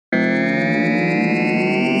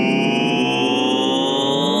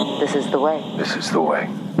This is the way. This is the way.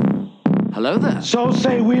 Hello there. So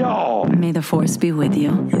say we all. May the Force be with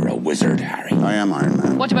you. You're a wizard, Harry. I am Iron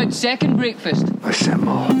Man. What about second breakfast?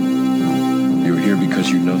 Assemble. You're here because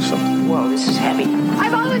you know something. Whoa, this is heavy. I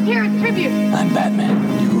volunteer as tribute. I'm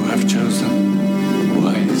Batman. You have chosen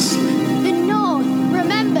wisely. The North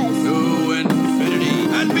remembers. To infinity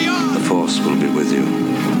and beyond. The Force will be with you.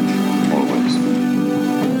 Always.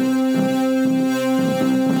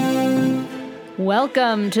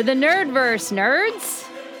 Welcome to the Nerdverse, nerds.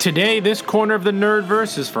 Today, this corner of the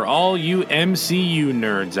Nerdverse is for all you MCU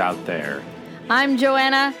nerds out there. I'm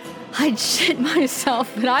Joanna. I'd shit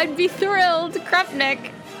myself, but I'd be thrilled,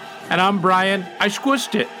 Krupnik. And I'm Brian. I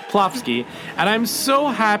squished it, Plofsky. And I'm so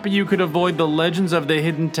happy you could avoid the Legends of the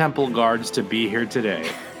Hidden Temple guards to be here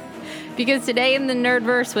today. Because today in the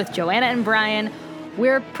Nerdverse with Joanna and Brian,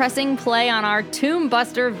 we're pressing play on our Tomb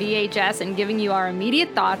Buster VHS and giving you our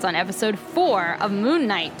immediate thoughts on episode 4 of Moon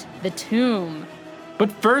Knight, The Tomb. But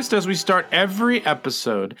first, as we start every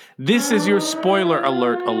episode, this is your spoiler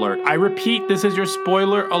alert. I repeat, this is your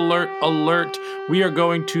spoiler alert. We are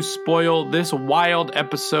going to spoil this wild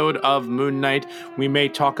episode of Moon Knight. We may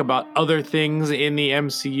talk about other things in the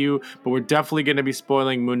MCU, but we're definitely going to be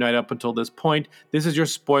spoiling Moon Knight up until this point. This is your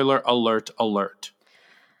spoiler alert.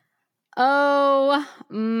 Oh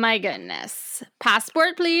my goodness.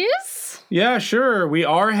 Passport, please. Yeah, sure. We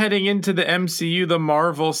are heading into the MCU, the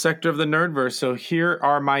Marvel sector of the Nerdverse. So here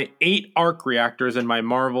are my 8 arc reactors and my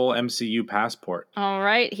Marvel MCU passport. All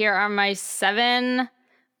right, here are my 7,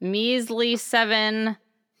 measly 7,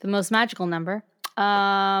 the most magical number,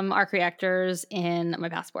 arc reactors in my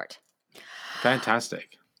passport.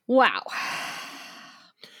 Fantastic. Wow.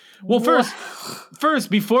 Well,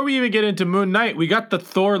 first, before we even get into Moon Knight, we got the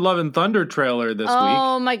Thor Love and Thunder trailer this week.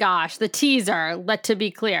 Oh my gosh, the teaser, to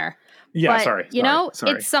be clear. Yeah, but, sorry.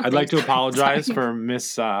 It's something. I'd like to apologize for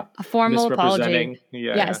a formal apology.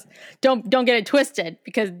 Yes. Yeah. Don't get it twisted,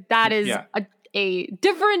 because that is a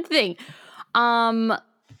different thing.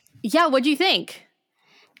 Yeah, what do you think?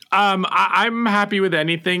 I'm happy with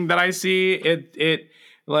anything that I see.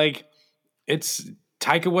 It's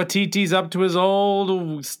Taika Waititi's up to his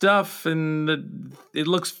old stuff, and it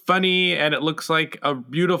looks funny, and it looks like a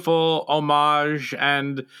beautiful homage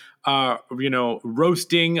and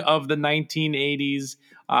roasting of the 1980s.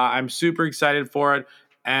 I'm super excited for it,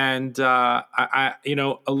 and a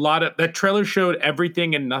lot of that trailer showed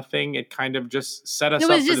everything and nothing. It kind of just set us up.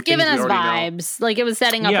 It was just giving us vibes, like it was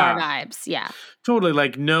setting up our vibes. Yeah. Totally.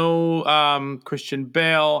 Like no Christian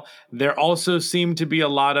Bale. There also seemed to be a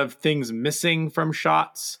lot of things missing from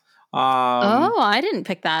shots. I didn't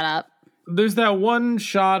pick that up. There's that one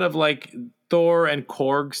shot of like Thor and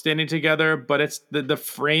Korg standing together, but it's the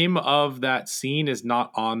frame of that scene is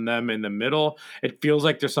not on them in the middle. It feels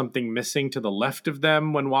like there's something missing to the left of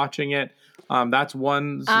them when watching it. That's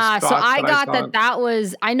one. So I got that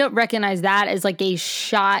was, I don't recognize that as like a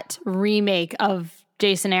shot remake of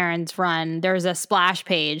Jason Aaron's run. There's a splash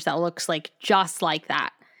page that looks like just like that.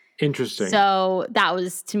 Interesting. So that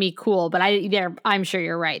was to me cool, but I'm sure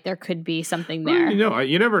you're right. There could be something there.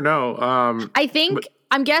 You never know.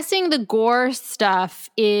 I'm guessing the gore stuff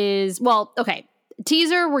is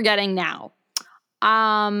teaser we're getting now.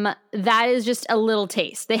 That is just a little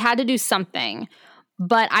taste. They had to do something.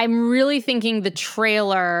 But I'm really thinking the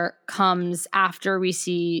trailer comes after we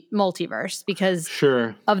see Multiverse because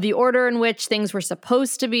of the order in which things were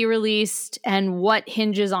supposed to be released and what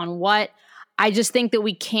hinges on what. I just think that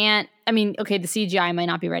we can't, the CGI might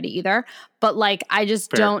not be ready either, but I just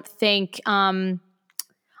don't think, I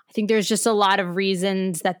think there's just a lot of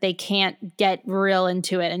reasons that they can't get real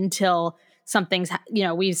into it until something's,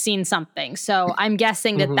 we've seen something. So I'm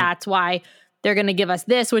guessing that that's why they're going to give us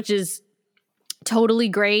this, which is totally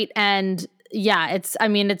great. And yeah, it's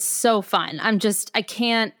so fun. I'm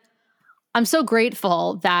so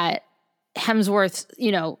grateful that Hemsworth,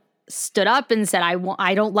 stood up and said,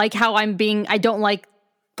 I don't like how I don't like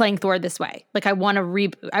playing Thor this way. Like I want to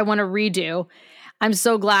redo. I'm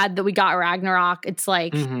so glad that we got Ragnarok. It's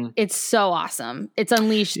it's so awesome. It's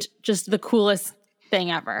unleashed just the coolest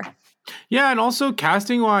thing ever. Yeah, and also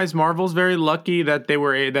casting wise, Marvel's very lucky that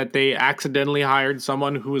they accidentally hired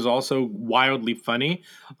someone who is also wildly funny,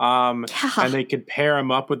 and they could pair him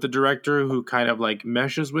up with the director who kind of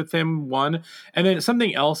meshes with him. One, and then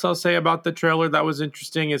something else I'll say about the trailer that was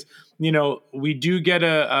interesting is we do get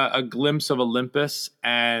a glimpse of Olympus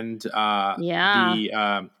and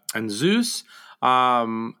and Zeus,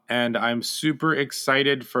 and I'm super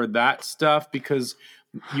excited for that stuff because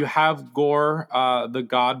you have Gore, the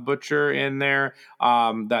God Butcher in there.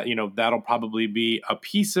 That'll probably be a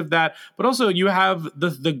piece of that. But also you have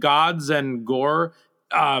the gods and Gore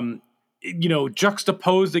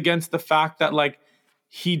juxtaposed against the fact that like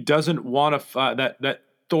he doesn't want to that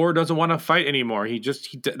Thor doesn't want to fight anymore.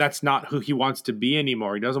 That's not who he wants to be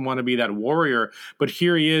anymore. He doesn't want to be that warrior. But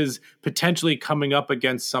here he is potentially coming up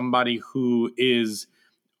against somebody who is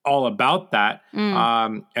all about that.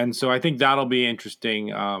 And so I think that'll be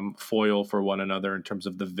interesting foil for one another in terms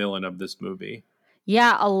of the villain of this movie.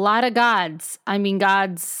 Yeah, a lot of gods. I mean,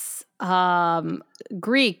 gods,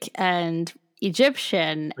 Greek and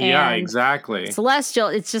Egyptian. And yeah, exactly. Celestial.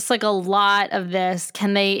 It's just like a lot of this.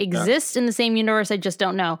 Can they exist in the same universe? I just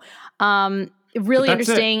don't know. Really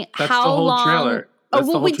interesting. That's how the whole long? Trailer. That's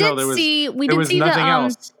we did see. We did see nothing the.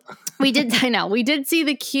 Else. We did. I know. We did see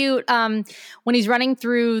the cute. When he's running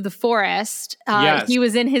through the forest. Yes. He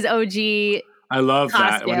was in his OG. I love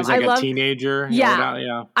costume. that when he's like a teenager.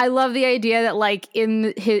 Yeah. I love the idea that like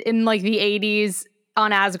in like the 80s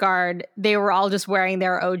on Asgard, they were all just wearing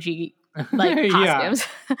their OG like costumes.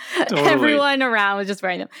 Totally. Everyone around was just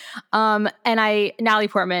wearing them. And Natalie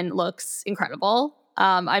Portman looks incredible.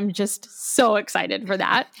 I'm just so excited for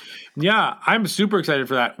that. Yeah, I'm super excited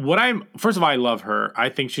for that. First of all, I love her. I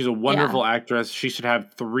think she's a wonderful actress. She should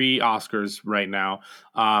have 3 Oscars right now.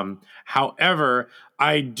 However,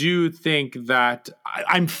 I do think that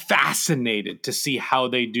I'm fascinated to see how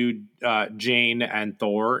they do Jane and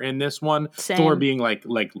Thor in this one. Same. Thor being like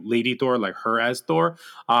Lady Thor, like her as Thor.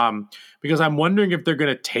 Because I'm wondering if they're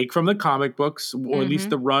going to take from the comic books, or at least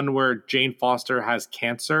the run where Jane Foster has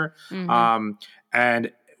cancer.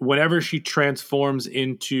 And whenever she transforms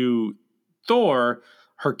into Thor,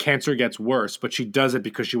 her cancer gets worse, but she does it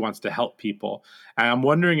because she wants to help people. And I'm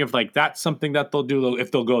wondering if like that's something that they'll do,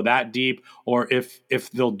 if they'll go that deep, or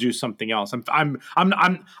if they'll do something else.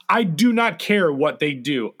 I do not care what they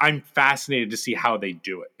do. I'm fascinated to see how they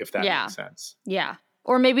do it, if that makes sense. Yeah.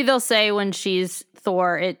 Or maybe they'll say when she's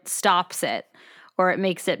Thor, it stops it, or it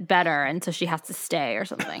makes it better, and so she has to stay or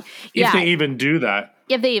something. If they even do that.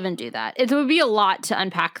 If they even do that. It would be a lot to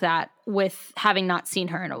unpack that with having not seen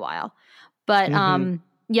her in a while. But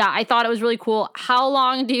yeah, I thought it was really cool. How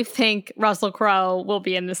long do you think Russell Crowe will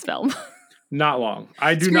be in this film? Not long.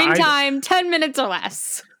 Screen time, 10 minutes or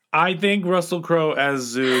less. I think Russell Crowe as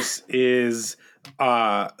Zeus is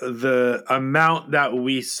the amount that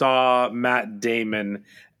we saw Matt Damon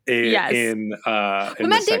in but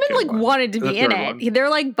Matt Damon like wanted to be in it. They're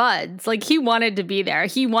like buds. Like he wanted to be there.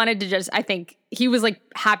 He wanted to just, I think he was like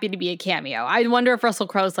happy to be a cameo. I wonder if Russell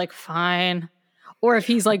Crowe's like fine, or if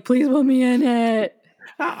he's like, please put me in it.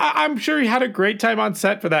 I'm sure he had a great time on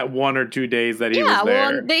set for that 1 or 2 days that he was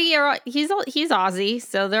there. Well, he's Aussie,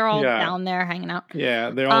 so they're all down there hanging out.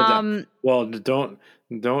 Yeah, they're all down. Well, don't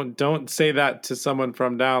say that to someone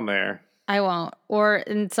from down there. I won't. Or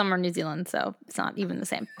in somewhere in New Zealand, so it's not even the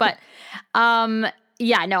same. But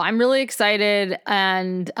yeah, no, I'm really excited,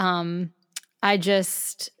 and the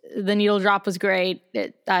needle drop was great.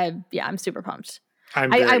 I'm super pumped.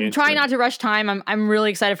 I'm trying not to rush time. I'm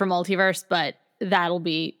really excited for Multiverse, but that'll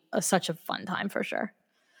be such a fun time for sure.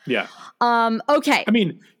 Yeah. Okay. I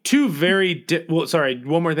mean, 2 very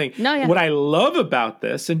one more thing. No, yeah. What I love about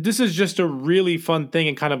this, and this is just a really fun thing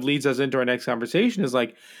and kind of leads us into our next conversation, is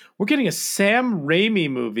like we're getting a Sam Raimi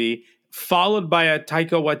movie followed by a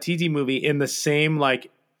Taika Waititi movie in the same like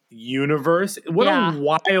universe. What a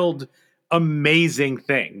wild, amazing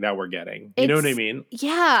thing that we're getting. You know what I mean?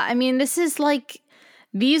 Yeah. I mean, this is like,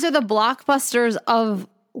 these are the blockbusters of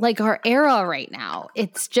like our era right now.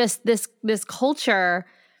 It's just this culture,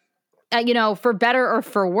 for better or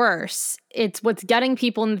for worse. It's what's getting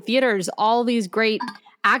people in the theaters. All these great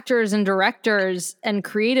actors and directors and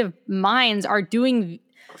creative minds are doing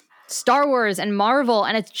Star Wars and Marvel,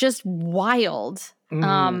 and it's just wild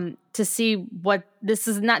to see what this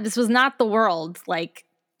is. This was not the world like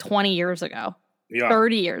 20 years ago,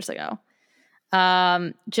 30 years ago.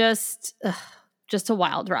 Just a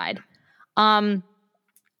wild ride. And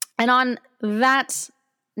on that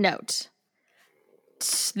note,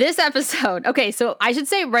 this episode, okay, so I should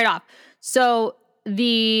say right off. So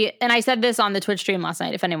and I said this on the Twitch stream last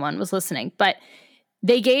night, if anyone was listening, but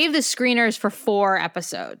they gave the screeners for 4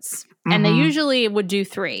 episodes, and they usually would do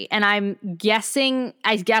 3. And I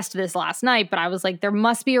guessed this last night, but I was like, there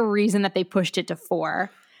must be a reason that they pushed it to 4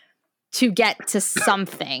 to get to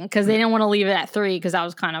something, because they didn't want to leave it at 3, because that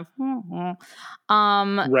was kind of,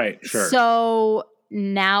 right, sure. So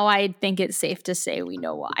now I think it's safe to say we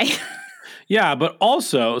know why. Yeah, but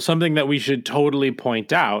also something that we should totally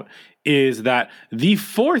point out is that the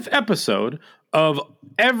 4th episode of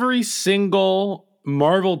every single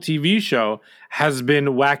Marvel TV show has been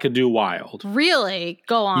wackadoo wild. Really?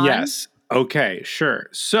 Go on. Yes. Okay, sure.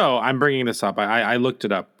 So I'm bringing this up. I looked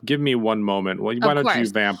it up. Give me one moment. Well, why don't you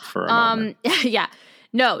vamp for a moment? Yeah.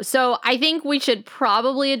 No. So I think we should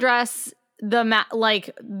probably address the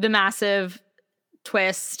massive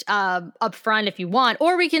twist up front if you want,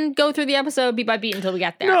 or we can go through the episode beat by beat until we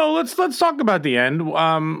get there. No, let's talk about the end.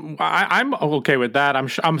 I'm okay with that.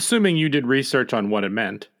 I'm assuming you did research on what it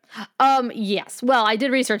meant. Yes. Well, I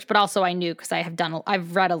did research, but also I knew because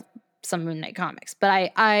I've read some Moon Knight comics,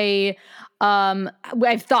 but I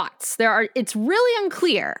have thoughts. It's really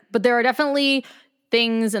unclear, but there are definitely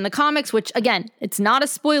things in the comics, which again, it's not a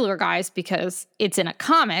spoiler, guys, because it's in a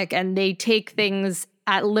comic and they take things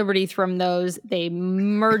at liberty from those. They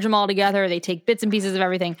merge them all together. They take bits and pieces of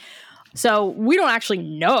everything. So we don't actually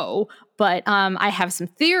know, but I have some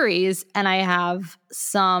theories and I have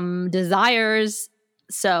some desires.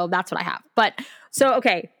 So that's what I have. But so,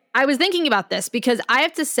 okay. I was thinking about this because I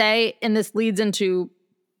have to say, and this leads into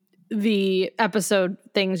the episode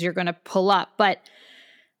things you're going to pull up, but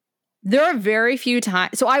there are very few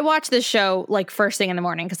times. So I watch this show like first thing in the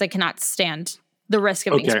morning because I cannot stand the risk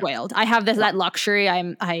of being spoiled. I have that luxury.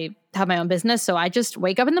 I have my own business. So I just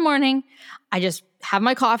wake up in the morning. I just have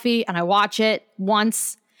my coffee and I watch it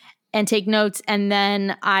once and take notes. And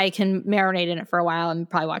then I can marinate in it for a while and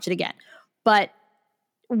probably watch it again. But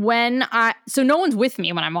so no one's with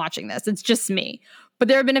me when I'm watching this. It's just me. But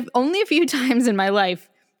there have been only a few times in my life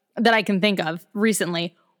that I can think of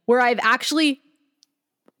recently where I've actually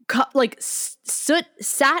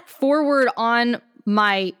sat forward on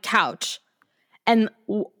my couch and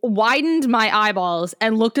widened my eyeballs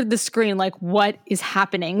and looked at the screen like, what is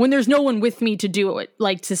happening? When there's no one with me to do it,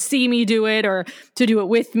 like to see me do it or to do it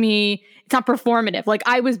with me. It's not performative. Like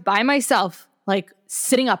I was by myself, like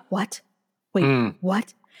sitting up. What? Wait,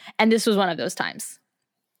 what? And this was one of those times.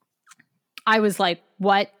 I was like,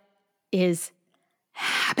 what is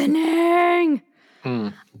happening?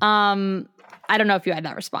 I don't know if you had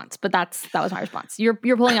that response, but that was my response. You're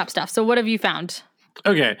pulling up stuff. So what have you found?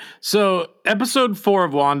 Okay, so episode 4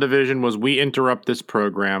 of WandaVision was We Interrupt This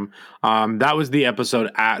Program. That was the episode,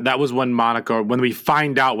 that was when we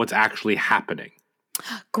find out what's actually happening.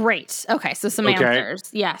 Great. Okay, so some answers.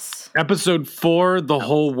 Yes. Episode 4, The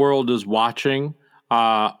Whole World is Watching.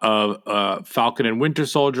 Of Falcon and Winter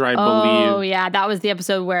Soldier, I believe. Oh yeah, that was the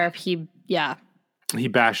episode where he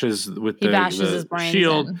bashes with his brains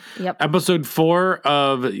shield. Yep. Episode 4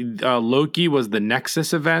 of Loki was the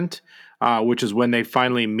Nexus event, which is when they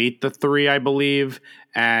finally meet the three, I believe,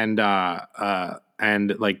 and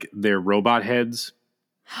like their robot heads.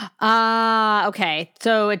 Okay.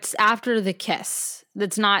 So it's after the kiss.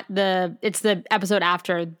 It's the episode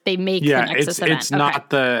after they make the Nexus event. It's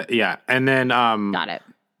not and then got it.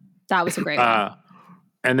 That was a great one.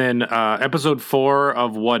 And then episode 4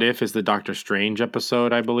 of What If is the Doctor Strange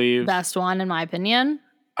episode, I believe. Best one in my opinion.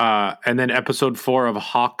 And then episode 4 of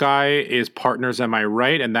Hawkeye is Partners, Am I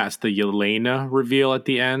Right? And that's the Yelena reveal at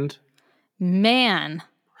the end. Man.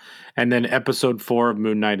 And then episode 4 of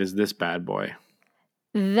Moon Knight is this bad boy.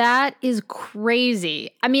 That is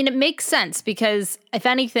crazy. I mean, it makes sense because if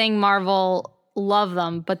anything, Marvel love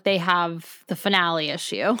them, but they have the finale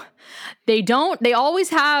issue. They always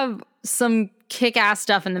have some kick-ass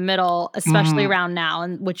stuff in the middle, especially around now,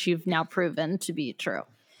 and which you've now proven to be true.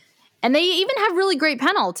 And they even have really great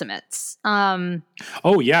penultimates.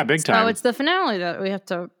 Oh yeah, big time. So it's the finale that we have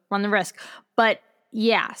to run the risk. But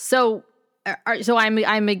yeah, so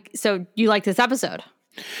you like this episode?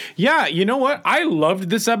 Yeah, you know what? I loved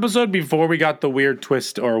this episode before we got the weird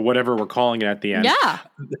twist or whatever we're calling it at the end. Yeah.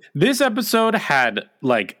 This episode had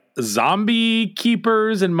like zombie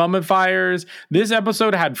keepers and mummifiers. This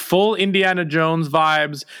episode had full Indiana Jones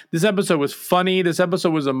vibes. This episode was funny. This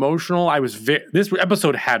episode was emotional. This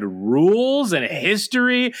episode had rules and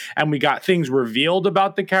history, and we got things revealed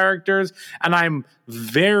about the characters, and I'm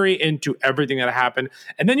very into everything that happened.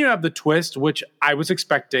 And then you have the twist, which I was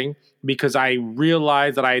expecting because I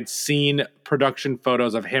realized that I had seen production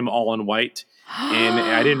photos of him all in white. And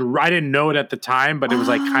I didn't know it at the time, but it was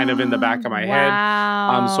like kind of in the back of my head.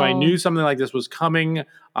 So I knew something like this was coming.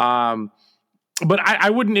 But I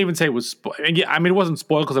wouldn't even say it was spoiled. I mean, it wasn't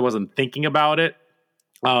spoiled because I wasn't thinking about it.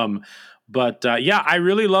 But I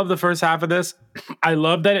really love the first half of this. I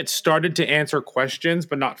love that it started to answer questions,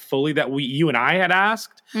 but not fully that you and I had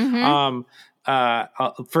asked. Mm-hmm.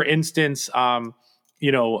 For instance,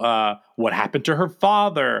 what happened to her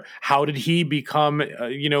father? How did he become,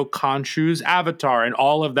 Khonshu's avatar? And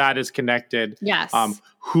all of that is connected. Yes.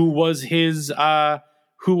 Who was his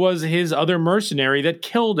other mercenary that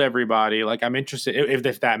killed everybody? Like, I'm interested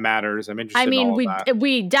if that matters. I'm interested. In all of that.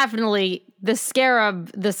 We definitely the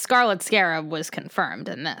Scarlet Scarab was confirmed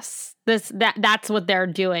in this. That's what they're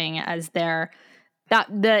doing as their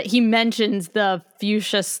he mentions the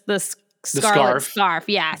fuchsia scarlet scarf.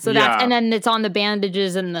 Yeah. So that's and then it's on the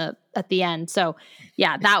bandages at the end. So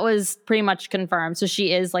yeah, that was pretty much confirmed. So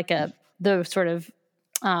she is like the sort of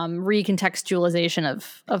recontextualization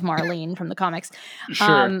of Marlene from the comics.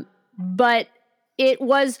 Sure. But it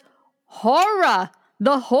was horror.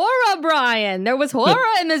 The horror, Brian. There was horror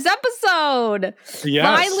in this episode. Yes.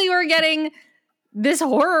 Finally, we're getting this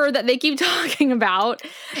horror that they keep talking about.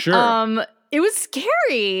 Sure. It was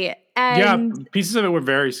scary. And pieces of it were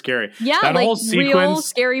very scary. Yeah, that like whole sequence, real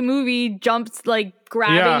scary movie jumps like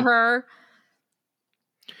grabbing her.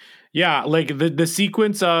 Yeah, like the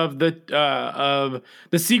sequence of the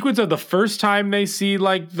first time they see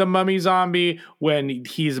like the mummy zombie when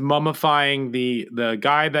he's mummifying the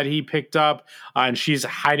guy that he picked up, and she's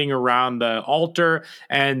hiding around the altar,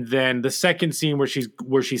 and then the second scene where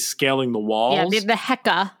she's scaling the walls. Yeah, the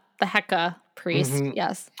Heka priest. Mm-hmm.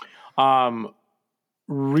 Yes.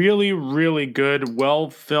 Really, really good, well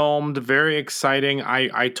filmed, very exciting.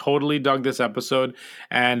 I totally dug this episode,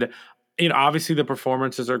 and obviously the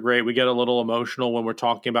performances are great. We get a little emotional when we're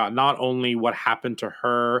talking about not only what happened to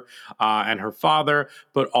her and her father,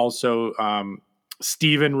 but also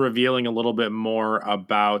Steven revealing a little bit more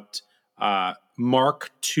about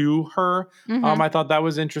Mark to her. Mm-hmm. I thought that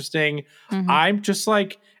was interesting. Mm-hmm. I'm just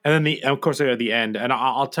like, and then of course at the end, and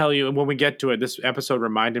I'll tell you when we get to it, this episode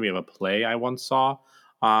reminded me of a play I once saw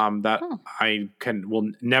that I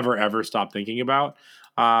will never ever stop thinking about.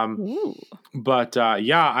 But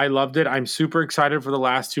I loved it. I'm super excited for the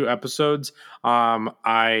last two episodes.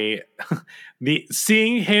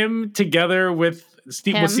 Seeing him together with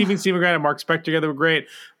Steven Grant and Mark Spector together were great.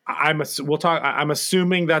 I'm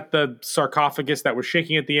assuming that the sarcophagus that we're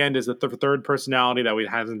shaking at the end is the third personality that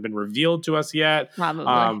hasn't been revealed to us yet.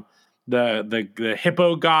 Probably. The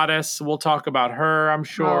hippo goddess. We'll talk about her, I'm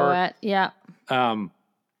sure. Yeah.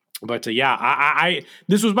 But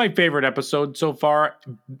this was my favorite episode so far.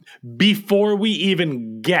 Before we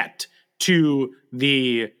even get to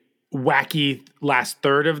the wacky last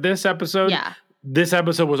third of this episode, this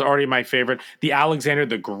episode was already my favorite. The Alexander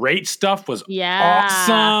the Great stuff was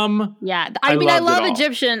awesome. Yeah, I love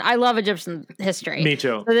Egyptian. I love Egyptian history. Me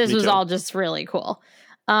too. So this was all just really cool.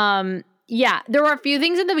 There were a few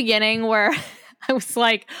things in the beginning where I was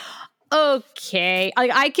like, okay,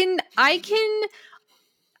 like I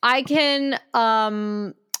can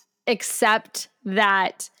accept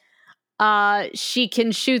that she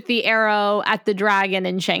can shoot the arrow at the dragon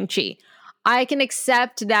in Shang-Chi. I can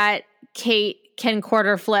accept that Kate can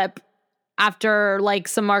quarter flip after like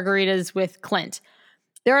some margaritas with Clint.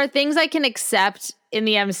 There are things I can accept in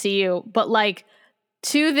the MCU, but like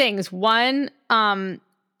two things. One,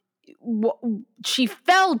 she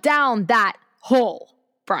fell down that hole,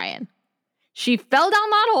 Brian. She fell down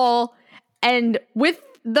that hole and with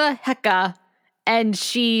the Heka, and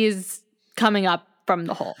she's coming up from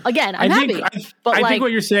the hole. Again, I'm happy. I think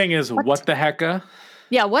what you're saying is, what the Heka?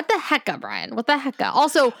 Yeah, what the Heka, Brian? What the Heka?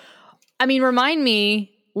 Also, I mean, remind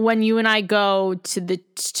me when you and I go to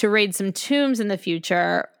raid some tombs in the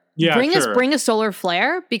future. Yeah, bring a solar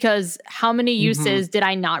flare, because how many uses did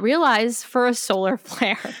I not realize for a solar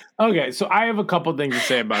flare? Okay, so I have a couple things to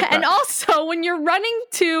say about that. And also, when you're running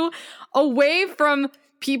away from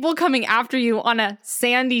people coming after you on a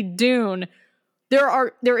sandy dune,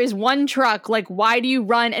 there is one truck. Like, why do you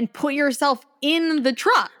run and put yourself in the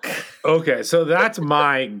truck? Okay, so that's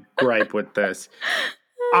my gripe with this.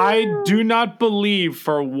 I do not believe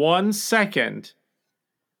for 1 second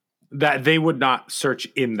that they would not search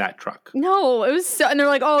in that truck. No, it was so, and they're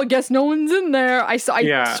like, "Oh, I guess no one's in there." I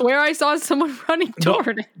swear I saw someone running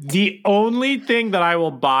toward it. The only thing that I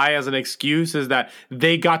will buy as an excuse is that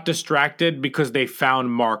they got distracted because they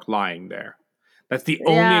found Mark lying there. That's the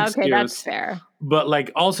only excuse. Okay, that's fair. But like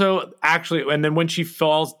also actually, and then when she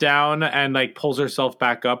falls down and like pulls herself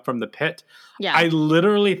back up from the pit, I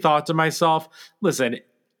literally thought to myself, listen,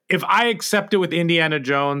 if I accept it with Indiana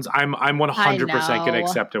Jones, I'm 100% going to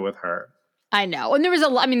accept it with her. I know. And there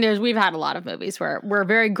was we've had a lot of movies where we're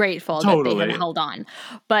very grateful that they had held on,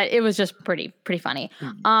 but it was just pretty funny.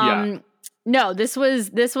 No, this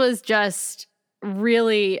was just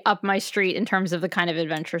really up my street in terms of the kind of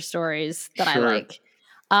adventure stories that I like.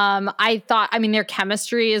 I thought, their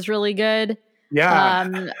chemistry is really good.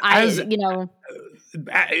 Yeah.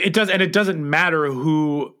 It doesn't matter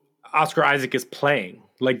who Oscar Isaac is playing.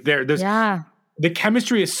 Like there's the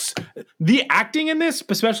chemistry is the acting in this,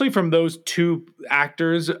 especially from those two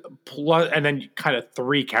actors plus, and then kind of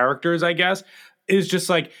three characters, I guess, is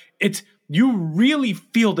just like you really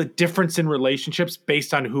feel the difference in relationships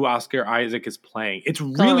based on who Oscar Isaac is playing. It's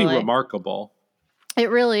really remarkable. It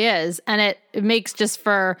really is. And it makes just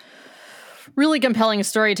for really compelling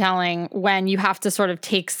storytelling when you have to sort of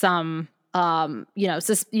take some, you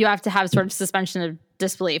have to have sort of suspension of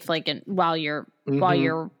disbelief, like while you're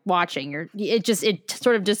watching.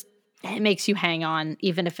 It makes you hang on,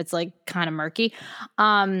 even if it's like kind of murky.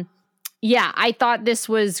 I thought this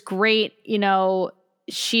was great.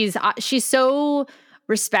 She's so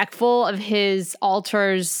respectful of his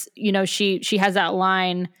altars. She has that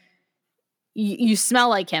line, you smell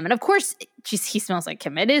like him. And of course he smells like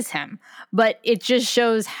him. It is him. But it just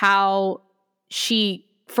shows how she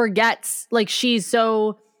forgets, like she's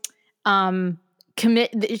so they're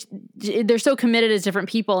so committed as different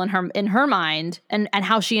people in her mind and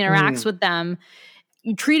how she interacts with them,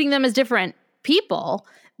 treating them as different people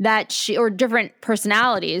or different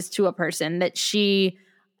personalities to a person, that she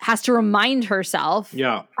has to remind herself.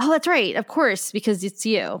 Yeah. Oh, that's right. Of course, because it's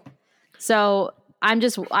you. So I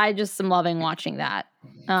just am loving watching that.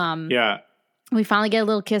 We finally get a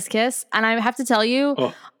little kiss. And I have to tell you,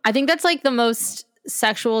 I think that's like the most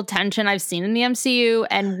sexual tension I've seen in the MCU.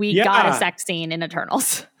 And we got a sex scene in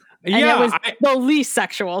Eternals. And it was the least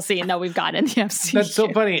sexual scene that we've got in the MCU. That's so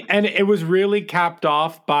funny. And it was really capped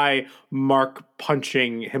off by Mark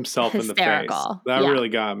punching himself in the face. That really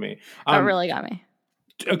got me. So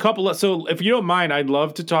if you don't mind, I'd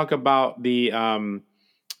love to talk about the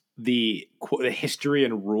history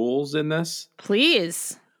and rules in this.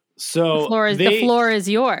 Please. So the floor is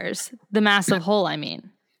yours. The massive hole, I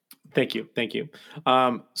mean. Thank you.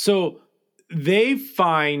 So they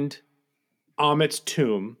find Ammit's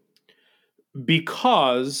tomb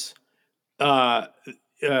because they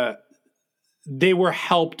were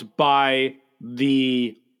helped by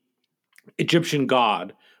the Egyptian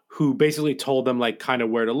god, who basically told them like kind of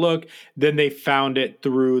where to look. Then they found it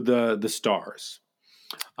through the stars,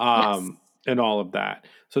 and all of that.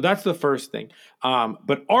 So that's the first thing.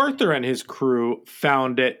 But Arthur and his crew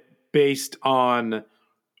found it based on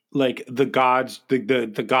like the gods,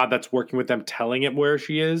 the god that's working with them, telling it where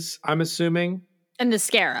she is, I'm assuming. And the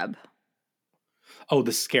scarab. Oh,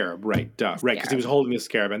 the scarab, right? Duh, right, because he was holding the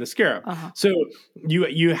scarab and the scarab. Uh-huh. So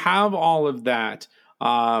you have all of that,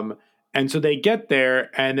 and so they get there,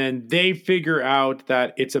 and then they figure out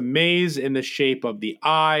that it's a maze in the shape of the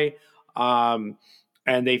eye, and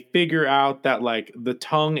they figure out that like the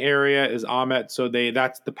tongue area is Ammit, so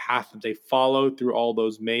that's the path that they follow through all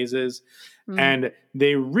those mazes, and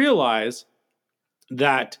they realize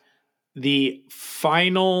that the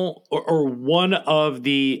final or one of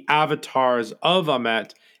the avatars of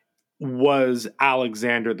Ammit was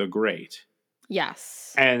Alexander the Great.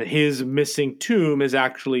 Yes. And his missing tomb is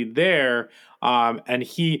actually there. And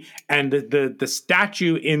the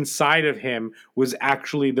statue inside of him was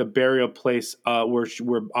actually the burial place where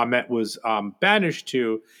Ammit was banished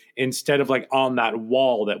to, instead of like on that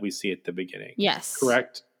wall that we see at the beginning. Yes.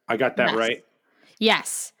 Correct? I got that right?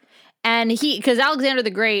 Yes. And because Alexander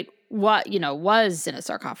the Great was in a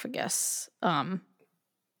sarcophagus,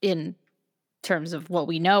 in terms of what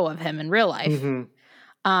we know of him in real life.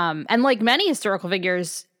 Mm-hmm. And like many historical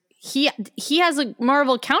figures, he has a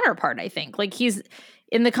Marvel counterpart, I think. Like he's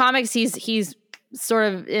in the comics, he's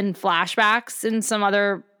sort of in flashbacks in some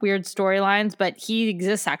other weird storylines, but he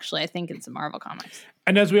exists actually, I think, in some Marvel comics.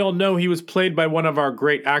 And as we all know, he was played by one of our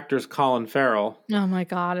great actors, Colin Farrell. Oh my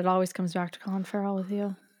God, it always comes back to Colin Farrell with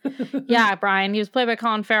you. Yeah, Brian, he was played by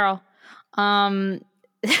Colin Farrell.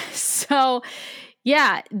 So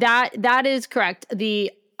yeah, that is correct.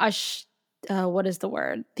 The what is the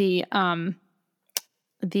word? I'm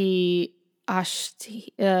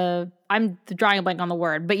drawing a blank on the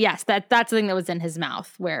word, but yes, that's the thing that was in his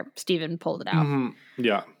mouth where Steven pulled it out. Mm-hmm.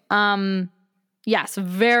 Yeah. Yes,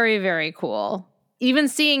 very, very cool. Even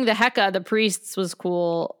seeing the Heka, the priests, was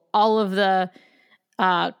cool. All of the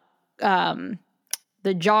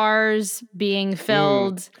jars being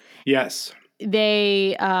filled. Yes.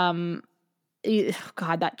 They, God,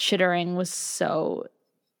 that chittering was so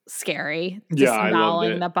scary.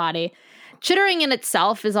 Disemboweling that body. Chittering in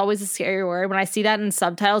itself is always a scary word. When I see that in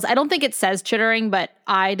subtitles, I don't think it says chittering, but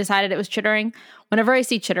I decided it was chittering. Whenever I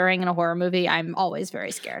see chittering in a horror movie, I'm always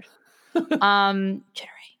very scared. Chittering.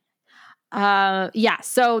 Yeah,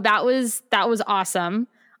 so that was awesome.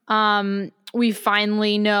 We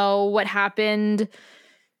finally know what happened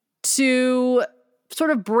to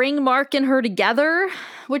sort of bring Mark and her together,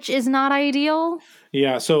 which is not ideal.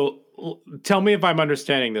 Yeah, so tell me if I'm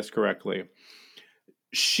understanding this correctly.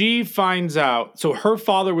 she finds out. So her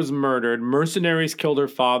father was murdered. Mercenaries killed her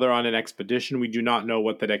father on an expedition. We do not know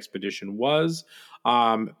what that expedition was.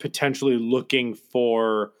 Potentially looking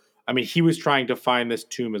for. I mean, he was trying to find this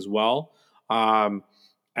tomb as well.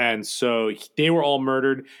 And so they were all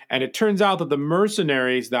murdered. And it turns out that the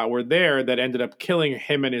mercenaries that were there that ended up killing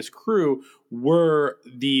him and his crew were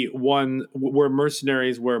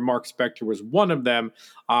mercenaries where Mark Spector was one of them.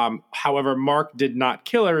 However, Mark did not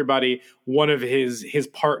kill everybody. One of his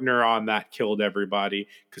partner on that killed everybody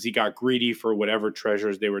because he got greedy for whatever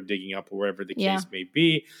treasures they were digging up or whatever the case may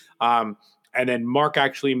be. And then Mark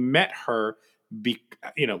actually met her. He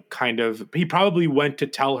probably went to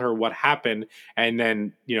tell her what happened, and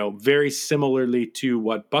then, very similarly to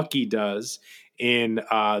what Bucky does in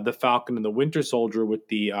The Falcon and the Winter Soldier with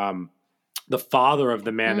the father of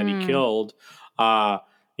the man that he killed,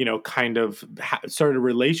 started a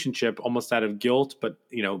relationship almost out of guilt, but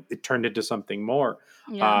it turned into something more.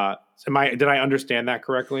 Yeah. Did I understand that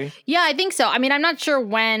correctly? Yeah, I think so. I mean, I'm not sure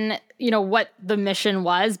when, what the mission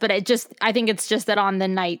was, but I think it's just that on the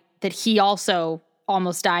night that he also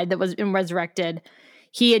almost died, that was resurrected,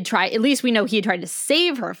 he had tried, at least we know he had tried to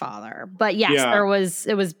save her father. But yes,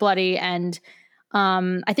 it was bloody. And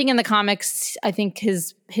I think in the comics, I think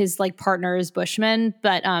his like partner is Bushman,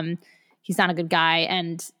 but he's not a good guy.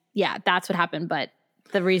 And yeah, that's what happened. But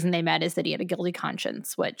the reason they met is that he had a guilty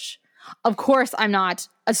conscience, which of course I'm not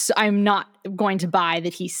going to buy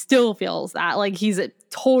that he still feels that. Like, he's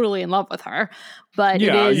totally in love with her, but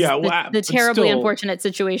it is the terribly unfortunate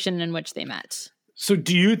situation in which they met. So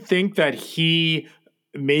do you think that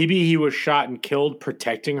maybe he was shot and killed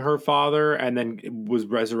protecting her father and then was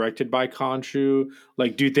resurrected by Khonshu?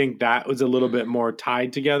 Like, do you think that was a little bit more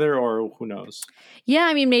tied together, or who knows? Yeah,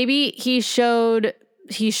 I mean, maybe he showed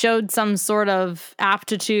some sort of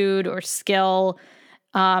aptitude or skill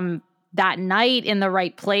that night in the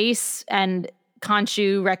right place, and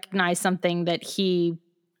Khonshu recognized something that he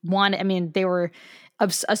wanted. I mean, they were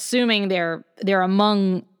assuming they're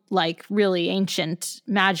among like really ancient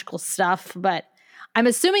magical stuff, but I'm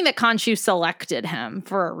assuming that Khonshu selected him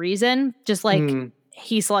for a reason, just like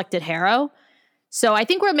he selected Harrow. So I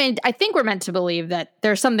think we're meant to believe that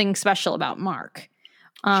there's something special about Mark.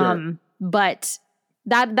 Sure. But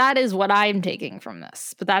that is what I'm taking from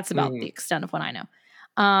this. But that's about the extent of what I know.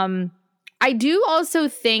 I do also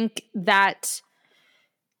think that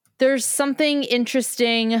there's something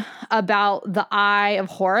interesting about the Eye of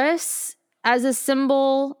Horus as a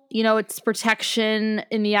symbol. It's protection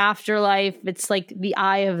in the afterlife. It's like the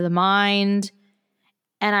eye of the mind.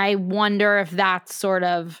 And I wonder if that's sort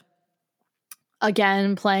of,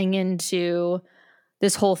 again, playing into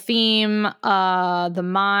this whole theme, the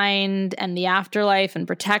mind and the afterlife and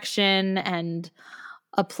protection and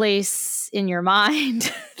a place in your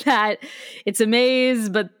mind that it's a maze,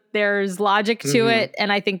 but there's logic to it.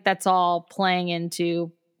 And I think that's all playing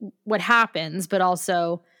into what happens, but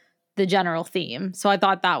also the general theme. So I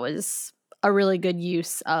thought that was a really good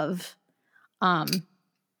use of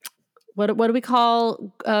what do we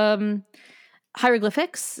call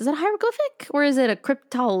hieroglyphics? Is that a hieroglyphic or is it a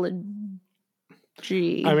cryptology?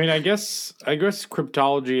 I mean, I guess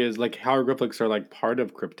cryptology is like, hieroglyphics are like part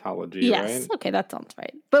of cryptology, yes. Right? Okay, that sounds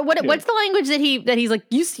right. But what's the language that he's like,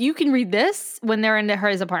 you can read this when they're in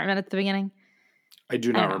his apartment at the beginning? I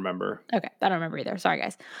do not remember. Okay, I don't remember either. Sorry,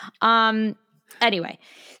 guys. Anyway,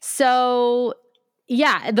 so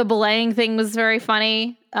yeah, the belaying thing was very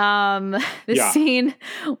funny. Scene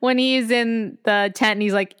when he's in the tent and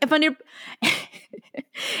he's like, if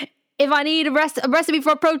I need a recipe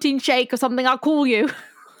for a protein shake or something, I'll call you.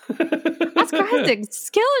 That's classic. He's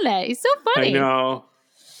killing it. He's so funny. I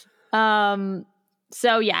know.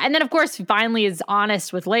 So yeah, and then of course he finally is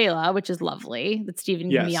honest with Layla, which is lovely. That Steven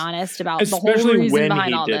can be honest about especially the whole reason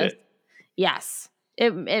behind all this. Yes,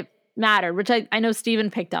 it mattered, which I know Steven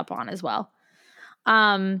picked up on as well.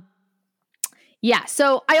 Yeah.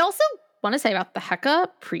 So I also want to say about the Heka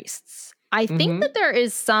priests. I think that there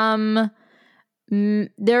is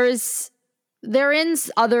they're in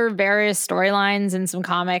other various storylines and some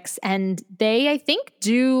comics, and they, I think,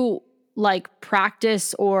 do like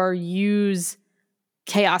practice or use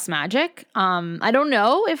chaos magic. I don't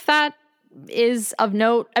know if that is of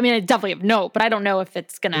note. I mean, it's definitely of note, but I don't know if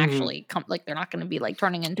it's going to actually come, like they're not going to be like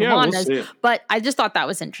turning into Wandas. We'll but I just thought that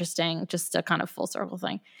was interesting, just a kind of full circle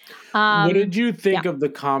thing. What did you think of the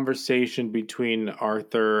conversation between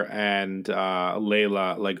Arthur and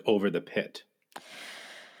Layla, like over the pit?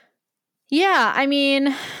 Yeah, I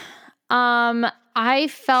mean, I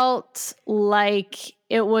felt like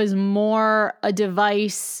it was more a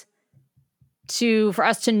device for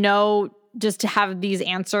us to know, just to have these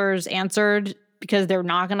answers answered because they're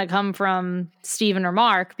not going to come from Steven or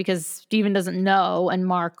Mark, because Steven doesn't know and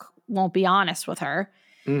Mark won't be honest with her,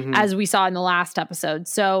 as we saw in the last episode.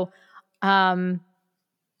 So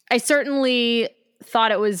I certainly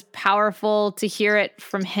thought it was powerful to hear it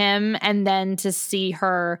from him and then to see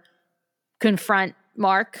her confront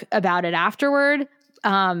Mark about it afterward.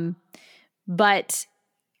 But,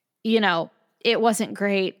 you know, it wasn't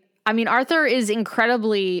great. I mean, Arthur is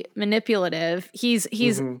incredibly manipulative. He's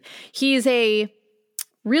a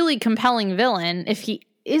really compelling villain. If he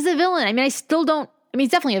is a villain, I mean, he's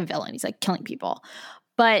definitely a villain. He's like killing people.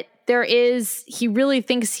 But he really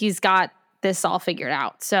thinks he's got this all figured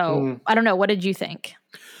out. So I don't know. What did you think?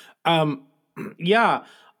 Yeah,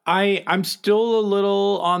 I'm still a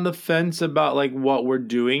little on the fence about like what we're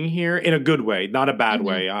doing here in a good way, not a bad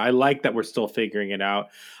way. I like that we're still figuring it out.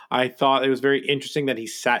 I thought it was very interesting that he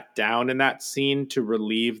sat down in that scene to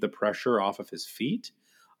relieve the pressure off of his feet.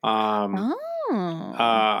 I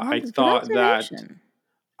thought that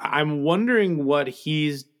I'm wondering what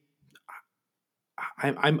he's.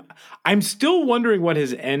 I'm still wondering what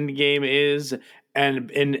his end game is,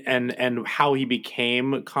 and how he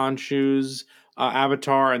became Khonshu's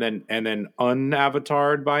avatar, and then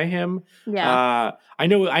unavatared by him. Yeah. I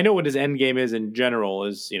know what his end game is in general.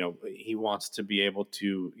 Is, you know, he wants to be able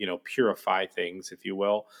to, you know, purify things, if you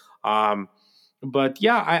will. But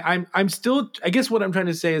yeah, I'm still. I guess what I'm trying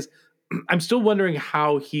to say is, I'm still wondering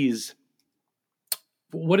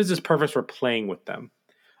what is his purpose for playing with them.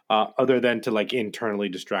 Other than to like internally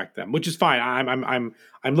distract them, which is fine.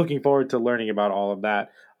 I'm looking forward to learning about all of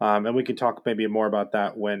that, and we can talk maybe more about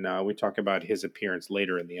that when we talk about his appearance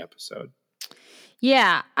later in the episode.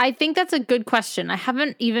 Yeah, I think that's a good question. I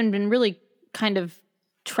haven't even been really kind of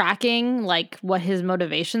tracking like what his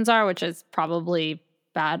motivations are, which is probably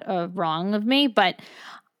wrong of me, but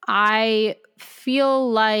I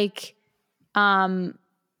feel like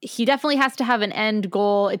he definitely has to have an end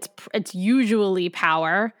goal. It's usually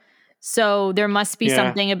power. So there must be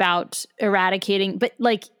something about eradicating, but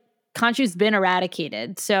like Khonshu's been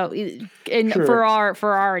eradicated. So for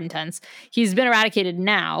our intents, he's been eradicated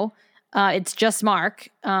now. It's just Mark.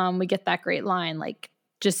 We get that great line, like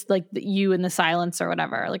just like you in the silence or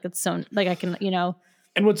whatever. Like it's so like I can, you know.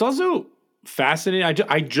 And what's also fascinating,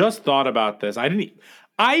 I just thought about this. I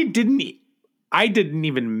didn't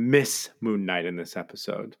even miss Moon Knight in this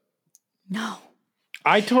episode. No.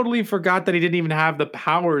 I totally forgot that he didn't even have the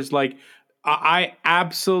powers. Like, I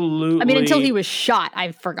absolutely. I mean, until he was shot,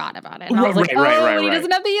 I forgot about it. And I was like, he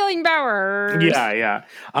doesn't have the healing powers. Yeah.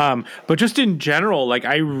 But just in general, like,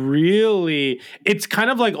 it's kind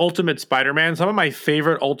of like Ultimate Spider-Man. Some of my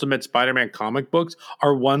favorite Ultimate Spider-Man comic books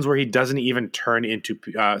are ones where he doesn't even turn into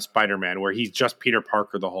Spider-Man, where he's just Peter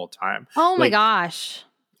Parker the whole time. Oh my gosh.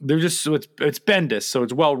 They're just it's Bendis, so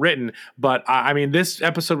it's well written. But I mean, this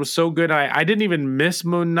episode was so good. I didn't even miss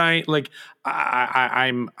Moon Knight. Like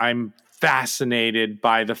I'm fascinated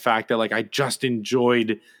by the fact that like I just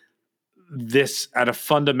enjoyed this at a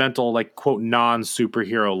fundamental like quote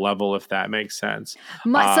non-superhero level, if that makes sense.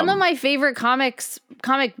 Some of my favorite comic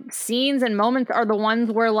scenes and moments are the ones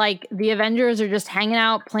where like the Avengers are just hanging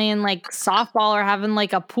out playing like softball or having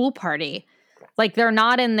like a pool party. Like they're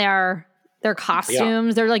not in their costumes.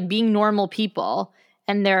 Yeah. They're like being normal people,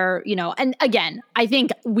 and they're, you know, and again, I think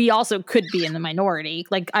we also could be in the minority.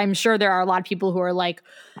 Like I'm sure there are a lot of people who are like,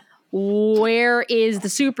 where is the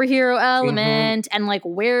superhero element? And like,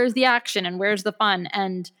 where's the action and where's the fun?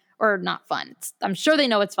 Or not fun. I'm sure they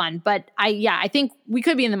know it's fun, but I think we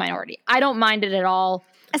could be in the minority. I don't mind it at all,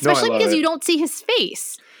 especially because you don't see his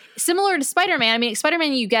face. Similar to Spider-Man. I mean,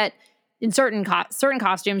 Spider-Man, you get in certain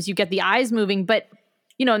costumes, you get the eyes moving, but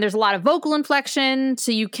you know, and there's a lot of vocal inflection,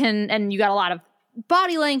 so you got a lot of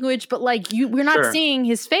body language, but like we're not seeing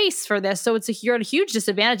his face for this, so you're at a huge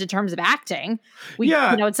disadvantage in terms of acting. You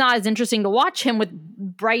know, it's not as interesting to watch him with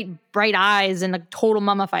bright eyes and a total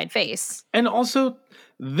mummified face. And also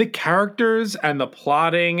the characters and the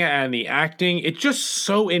plotting and the acting, it's just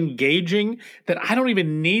so engaging that I don't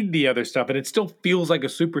even need the other stuff, and it still feels like a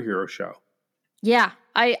superhero show. Yeah,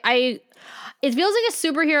 it feels like a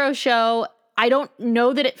superhero show. I don't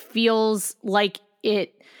know that it feels like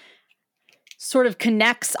it sort of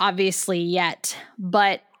connects, obviously, yet,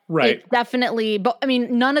 but it definitely, but I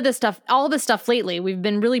mean, none of this stuff, all this stuff lately, we've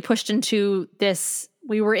been really pushed into this.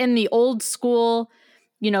 We were in the old school,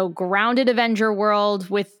 you know, grounded Avenger world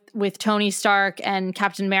with Tony Stark and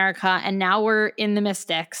Captain America, and now we're in the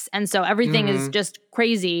Mystics. And so everything is just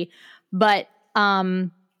crazy, but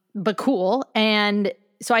cool. And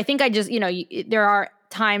so I think I just, you know, there are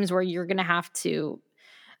times where you're going to have to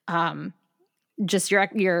just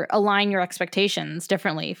your align your expectations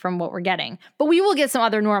differently from what we're getting. But we will get some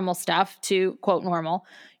other normal stuff, to quote normal.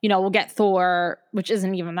 We'll get Thor, which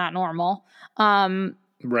isn't even that normal.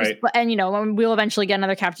 Right. And we'll eventually get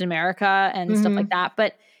another Captain America and stuff like that.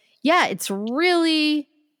 But yeah, it's really,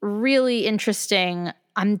 really interesting.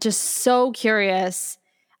 I'm just so curious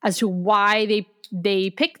as to why they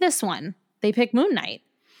pick this one. They pick Moon Knight.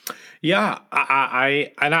 Yeah,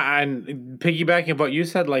 and piggybacking on what you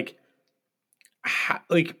said, like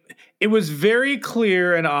it was very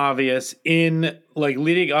clear and obvious in like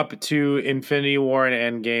leading up to Infinity War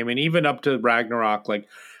and Endgame, and even up to Ragnarok, like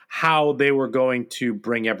how they were going to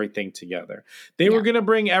bring everything together. They were going to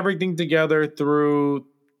bring everything together through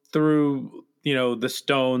the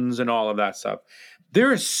stones and all of that stuff.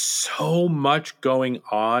 There is so much going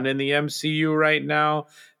on in the MCU right now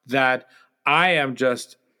that I am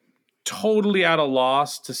just totally at a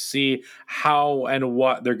loss to see how and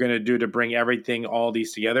what they're going to do to bring all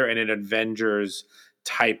these together in an Avengers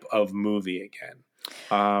type of movie again.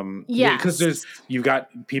 Because you've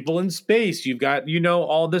got people in space, you've got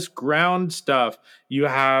all this ground stuff, you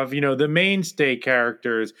have the mainstay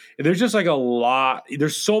characters. There's just like a lot.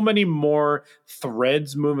 There's so many more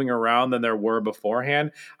threads moving around than there were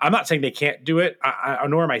beforehand. I'm not saying they can't do it,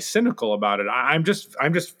 nor am I cynical about it. I'm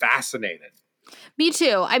just fascinated. Me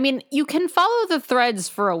too. I mean, you can follow the threads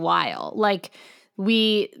for a while, like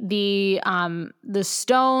the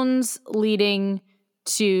stones leading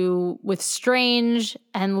to with Strange,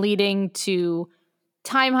 and leading to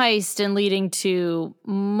Time Heist, and leading to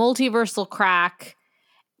multiversal crack,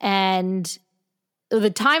 and the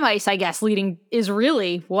Time Heist, I guess, is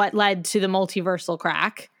really what led to the multiversal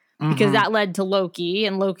crack, because that led to Loki,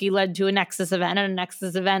 and Loki led to a Nexus event, and a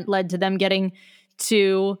Nexus event led to them getting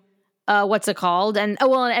to what's it called? And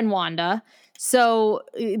Wanda. So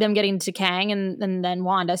them getting to Kang and then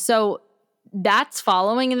Wanda. So that's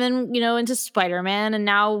following, and then, into Spider-Man, and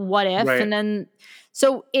now What If, right. And then,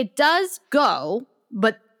 so it does go,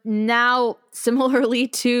 but now similarly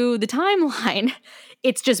to the timeline,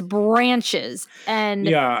 it's just branches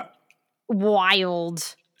and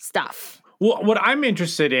wild stuff. Well, what I'm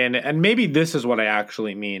interested in, and maybe this is what I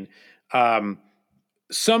actually mean,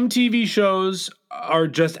 some TV shows are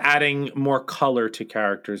just adding more color to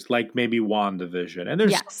characters, like maybe WandaVision. And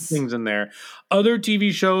there's things in there. Other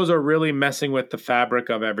TV shows are really messing with the fabric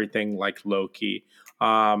of everything, like Loki.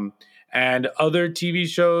 And other TV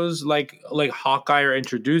shows like Hawkeye are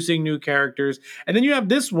introducing new characters. And then you have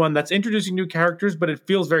this one that's introducing new characters, but it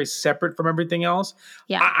feels very separate from everything else.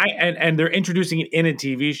 Yeah. And they're introducing it in a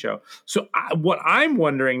TV show. So what I'm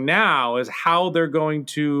wondering now is how they're going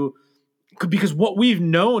to... Because what we've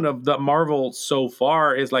known of the Marvel so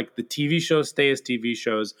far is like the TV shows stay as TV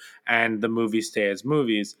shows and the movies stay as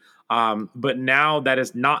movies. But now that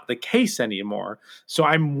is not the case anymore. So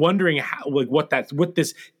I'm wondering how, what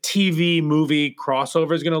this TV movie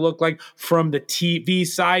crossover is going to look like from the TV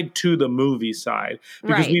side to the movie side,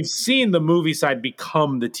 because we've seen the movie side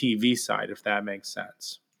become the TV side, if that makes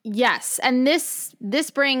sense. Yes, and this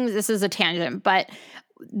is a tangent, but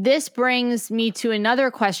this brings me to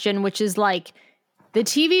another question, which is like, the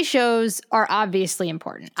TV shows are obviously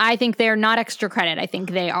important. I think they're not extra credit. I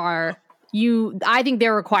think they are I think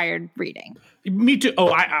they're required reading. Me too.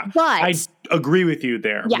 Oh, I agree with you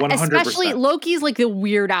there. Yeah, 100%. Especially Loki's like the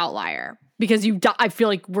weird outlier, because I feel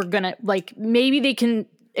like we're gonna maybe they can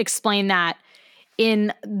explain that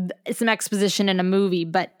in some exposition in a movie,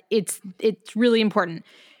 but it's really important.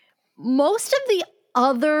 All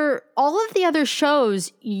of the other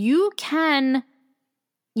shows, you can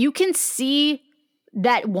see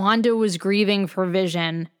that Wanda was grieving for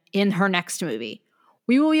Vision in her next movie.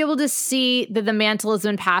 We will be able to see that the mantle has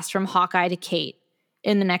been passed from Hawkeye to Kate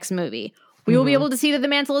in the next movie. We will be able to see that the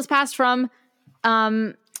mantle is passed from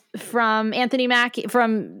Anthony Mackie,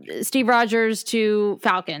 from Steve Rogers to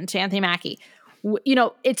Falcon to Anthony Mackie.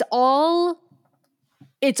 It's all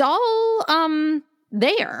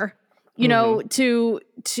there.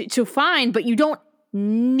 To find, but you don't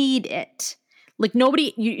need it. Like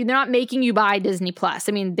they're not making you buy Disney Plus.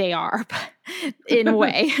 I mean, they are in a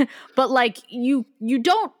way, but like you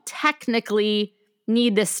don't technically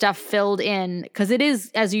need this stuff filled in, because it is,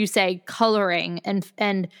 as you say, coloring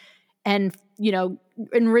and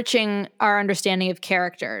enriching our understanding of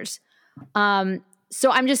characters. So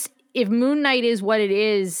if Moon Knight is what it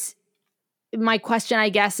is, my question, I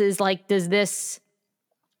guess, is like, is this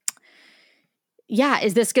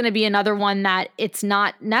going to be another one that it's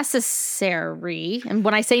not necessary? And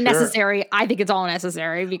when I say necessary, I think it's all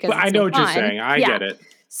necessary, because I know what you're saying. I get it.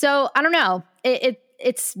 So I don't know.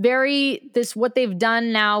 It's very what they've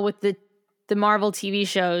done now with the the Marvel TV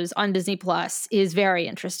shows on Disney Plus is very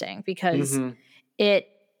interesting because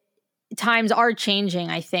times are changing,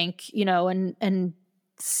 I think, and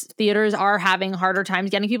theaters are having harder times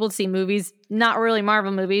getting people to see movies, not really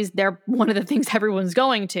Marvel movies. They're one of the things everyone's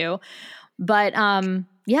going to. But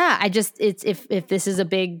if this is a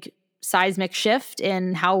big seismic shift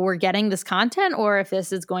in how we're getting this content, or if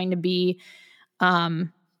this is going to be a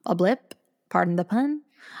blip, pardon the pun.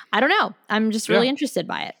 I don't know. I'm just really interested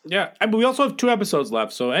by it. Yeah. And we also have 2 episodes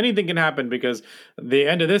left, so anything can happen because the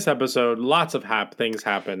end of this episode, lots of things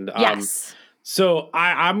happened. Yes. So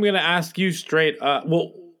I'm going to ask you straight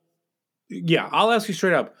I'll ask you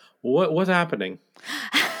straight up. What's happening?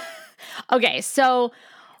 Okay. So,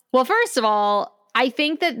 well, first of all, I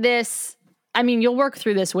think that you'll work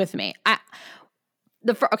through this with me.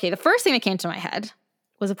 The first thing that came to my head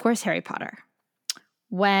was, of course, Harry Potter.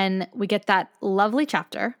 When we get that lovely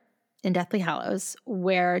chapter in Deathly Hallows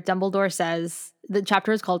where Dumbledore says, the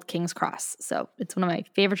chapter is called King's Cross. So it's one of my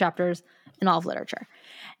favorite chapters in all of literature.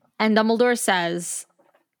 And Dumbledore says,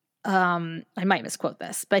 I might misquote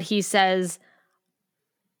this, but he says,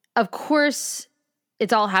 of course,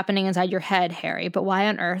 it's all happening inside your head, Harry, but why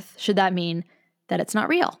on earth should that mean that it's not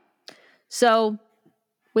real? So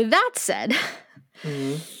with that said,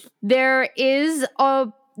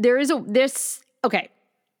 okay.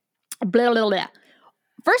 Blah, blah, blah.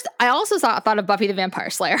 First, I also thought of Buffy the Vampire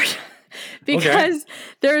Slayer because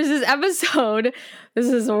there's this episode. This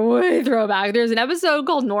is way throwback. There's an episode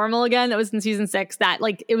called Normal Again that was in season 6 that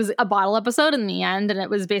it was a bottle episode in the end, and it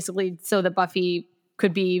was basically so that Buffy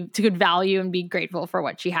could be to good value and be grateful for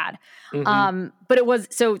what she had. But it was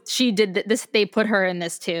so she did this. They put her in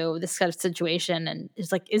this too, this kind of situation, and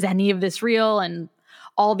it's like, is any of this real? And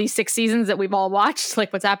all these 6 seasons that we've all watched,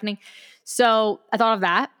 what's happening? So I thought of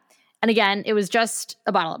that. And again, it was just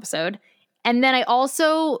a bottle episode. And then I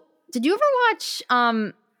also, did you ever watch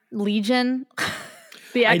Legion?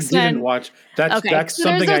 The X-Men? I didn't watch. That's so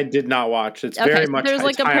something I did not watch. It's very much there's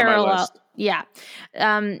a parallel. Yeah.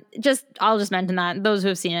 I'll just mention that. Those who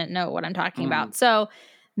have seen it know what I'm talking about. So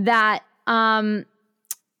that I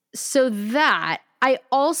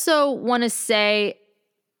also want to say,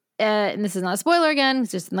 and this is not a spoiler again,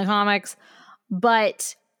 it's just in the comics,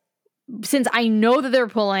 but since I know that they're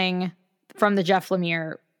pulling from the Jeff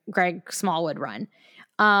Lemire, Greg Smallwood run,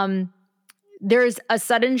 there's a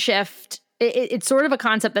sudden shift. It's sort of a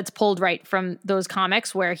concept that's pulled right from those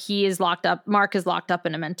comics where Mark is locked up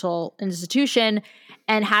in a mental institution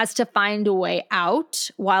and has to find a way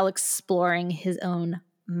out while exploring his own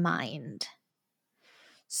mind.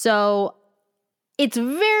 So it's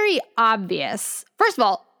very obvious. First of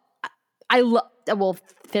all,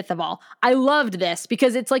 fifth of all, I loved this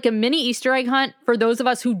because it's like a mini Easter egg hunt for those of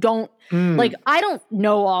us who don't I don't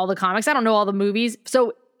know all the comics. I don't know all the movies.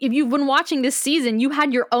 So if you've been watching this season, you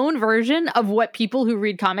had your own version of what people who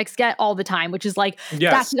read comics get all the time, which is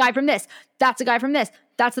that's the guy from this. That's the guy from this.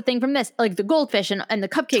 That's the thing from this. Like the goldfish and the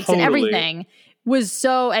cupcakes and everything was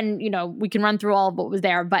so, and we can run through all of what was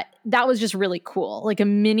there, but that was just really cool. Like a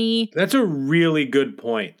mini. That's a really good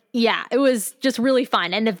point. Yeah, it was just really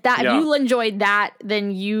fun. And if you enjoyed that, then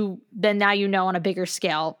now you know on a bigger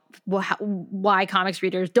scale why comics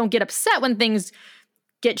readers don't get upset when things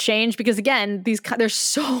get changed, because again, there's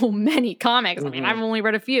so many comics. I mean, I've only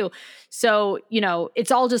read a few. So,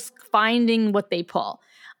 it's all just finding what they pull.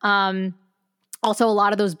 Also, a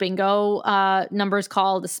lot of those bingo numbers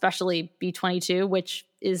called, especially B-22, which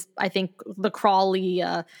is, I think, the Crawley,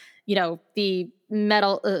 the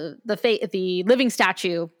metal, the living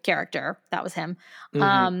statue character. That was him.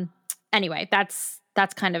 Anyway, that's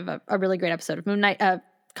kind of a really great episode of Moon Knight,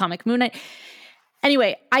 comic Moon Knight.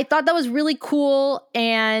 Anyway, I thought that was really cool,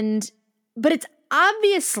 but it's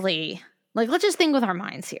obviously, let's just think with our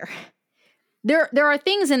minds here. There are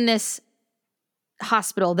things in this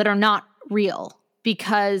hospital that are not real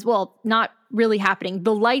because, not really happening.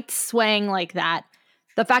 The lights swaying like that,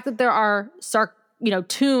 the fact that there are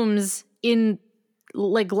tombs in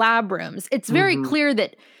lab rooms. It's very clear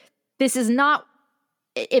that this is not.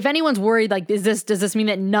 If anyone's worried, does this mean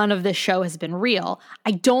that none of this show has been real?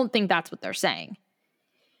 I don't think that's what they're saying.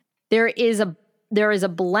 There is a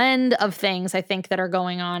blend of things, I think, that are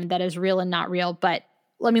going on that is real and not real. But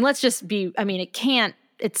let's just be.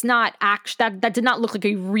 It's not that did not look like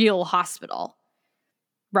a real hospital,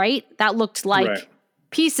 right? That looked like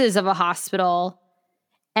pieces of a hospital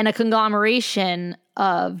and a conglomeration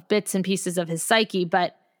of bits and pieces of his psyche.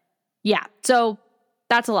 But yeah, so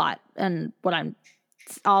that's a lot, and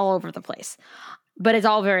it's all over the place, but it's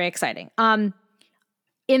all very exciting. In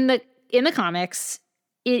the comics,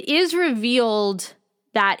 it is revealed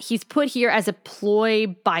that he's put here as a ploy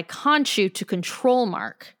by Khonshu to control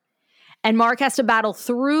Mark. And Mark has to battle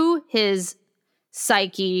through his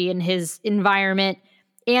psyche and his environment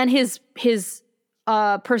and his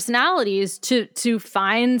personalities to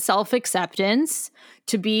find self-acceptance,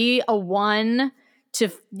 to be a one, to,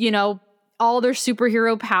 all their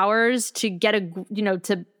superhero powers, to get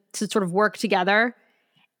to sort of work together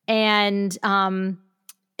and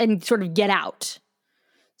sort of get out.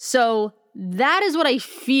 So that is what I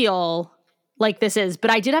feel like this is.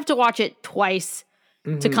 But I did have to watch it twice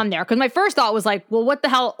to come there. Because my first thought was like, well, what the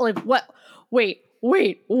hell? Like, what? Wait,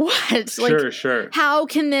 what? Sure. How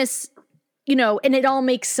can this, and it all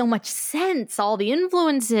makes so much sense. All the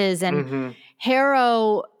influences and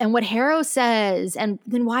Harrow and what Harrow says. And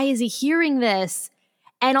then why is he hearing this?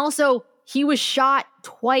 And also, he was shot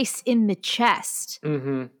twice in the chest.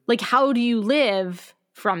 Like, how do you live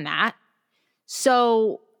from that?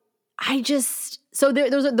 So those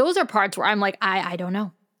are parts where I'm like, I don't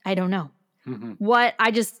know. What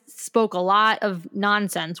I just spoke a lot of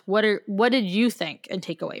nonsense. What did you think and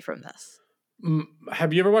take away from this?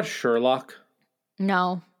 Have you ever watched Sherlock?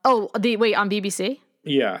 No. Oh, on BBC?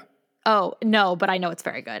 Yeah. Oh, no, but I know it's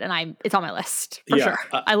very good, and it's on my list for sure.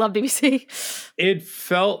 I love BBC. It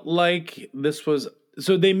felt like this was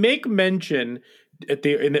so they make mention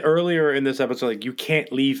earlier in this episode, like, you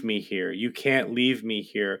can't leave me here. You can't leave me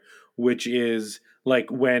here, which is like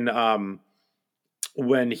when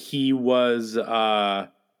he was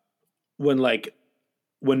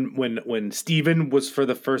when Steven was for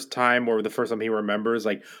the first time, or the first time he remembers,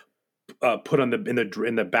 like put on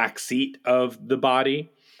in the back seat of the body.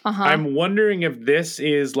 I'm wondering if this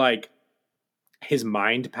is like his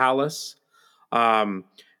mind palace, right.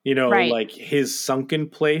 Like his sunken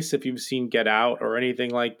place, if you've seen Get Out or anything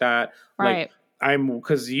like that. Right.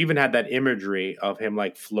 Because you even had that imagery of him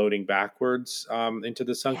like floating backwards into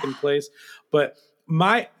the sunken place. But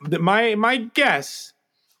my guess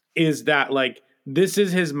is that like this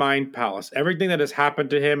is his mind palace. Everything that has happened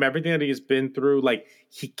to him, everything that he's been through, like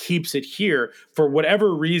he keeps it here for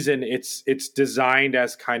whatever reason. It's designed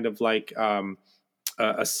as kind of like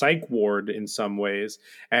a psych ward in some ways,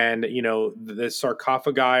 and the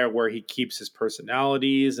sarcophagi are where he keeps his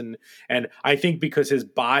personalities, and I think because his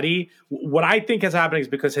body, what I think is happening is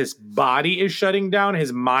because his body is shutting down,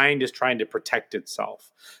 his mind is trying to protect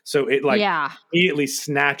itself. So it immediately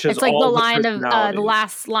snatches. It's like all the line of the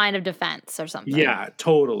last line of defense or something. Yeah,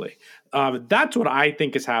 totally. That's what I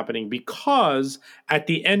think is happening, because at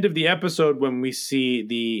the end of the episode, when we see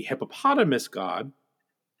the hippopotamus god,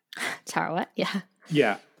 Tarawet, yeah,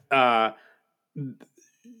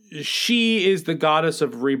 she is the goddess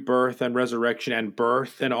of rebirth and resurrection and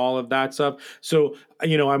birth and all of that stuff. So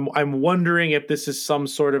I'm wondering if this is some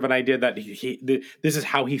sort of an idea that this is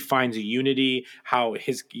how he finds unity, how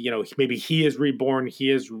his maybe he is reborn,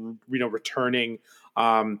 he is returning.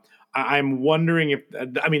 I'm wondering if,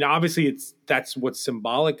 obviously that's what's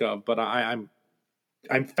symbolic of, but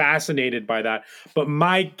I'm fascinated by that. But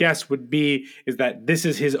my guess is that this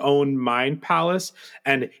is his own mind palace,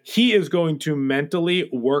 and he is going to mentally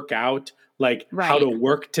work out how to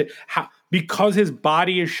work because his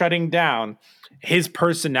body is shutting down. His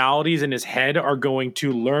personalities in his head are going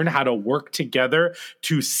to learn how to work together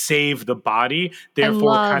to save the body.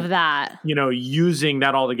 Therefore, I love that. Using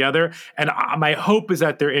that all together. And my hope is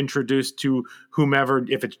that they're introduced to whomever,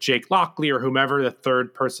 if it's Jake Lockley or whomever the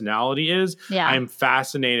third personality is. Yeah. I'm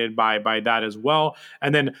fascinated by that as well.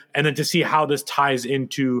 And then to see how this ties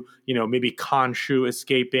into, maybe Khonshu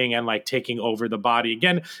escaping and like taking over the body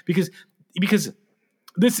again, because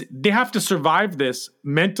they have to survive this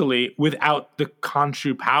mentally without the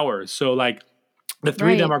Khonshu powers. So like the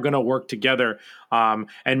three of them are going to work together.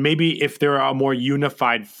 And maybe if they're a more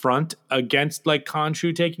unified front against like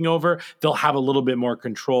Khonshu taking over, they'll have a little bit more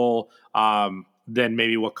control than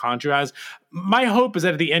maybe what Khonshu has. My hope is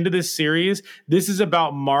that at the end of this series, this is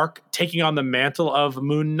about Mark taking on the mantle of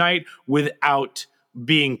Moon Knight without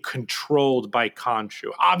being controlled by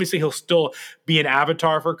Khonshu. Obviously, he'll still be an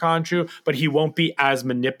avatar for Khonshu, but he won't be as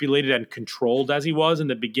manipulated and controlled as he was in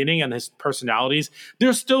the beginning, and his personalities.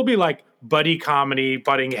 There'll still be like buddy comedy,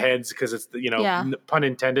 butting heads, because it's, pun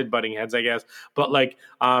intended, butting heads, I guess. But like,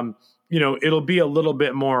 it'll be a little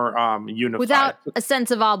bit more unified. Without a sense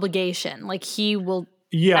of obligation. Like he will,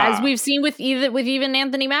 as we've seen with even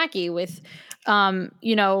Anthony Mackie, with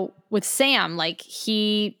Sam, like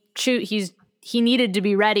he needed to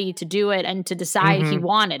be ready to do it and to decide he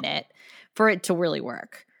wanted it for it to really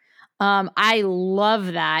work. I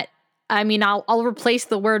love that. I mean, I'll replace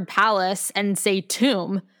the word palace and say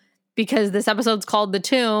tomb, because this episode's called The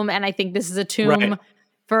Tomb, and I think this is a tomb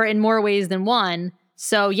for in more ways than one.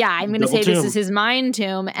 So yeah, I'm going to say this is his mind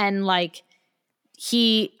tomb, and like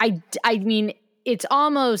I mean, it's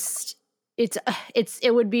almost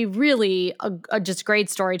it would be really a just great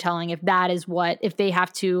storytelling if they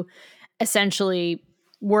have to essentially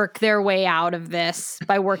work their way out of this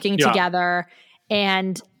by working together,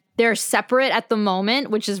 and they're separate at the moment,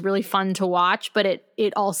 which is really fun to watch, but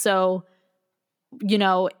it also,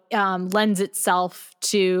 lends itself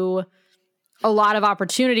to a lot of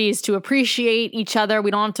opportunities to appreciate each other.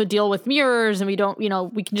 We don't have to deal with mirrors, and we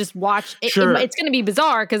can just watch. Sure. It's going to be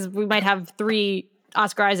bizarre because we might have 3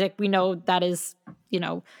 Oscar Isaac. We know that is,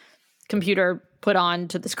 computer put on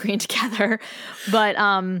to the screen together. But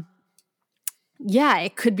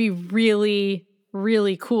it could be really,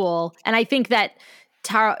 really cool. And I think that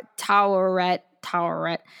Taweret,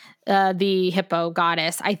 the hippo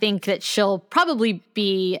goddess, I think that she'll probably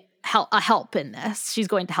be a help in this. She's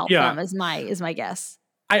going to help them is my guess.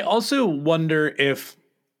 I also wonder if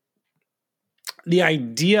the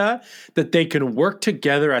idea that they can work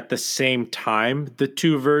together at the same time, the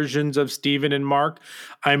 2 versions of Steven and Mark,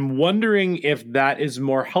 I'm wondering if that is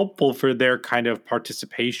more helpful for their kind of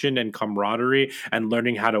participation and camaraderie and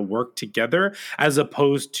learning how to work together, as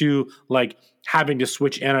opposed to like having to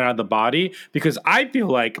switch in and out of the body. Because I feel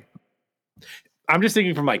like, I'm just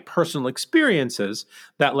thinking from like personal experiences,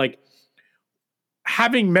 that like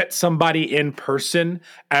having met somebody in person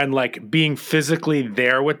and like being physically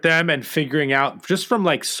there with them and figuring out just from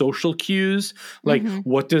like social cues, like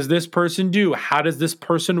what does this person do? How does this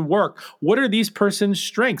person work? What are these person's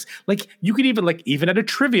strengths? Like you could even at a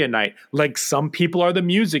trivia night, like some people are the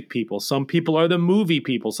music people, some people are the movie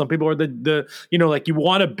people, some people are the like you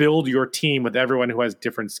want to build your team with everyone who has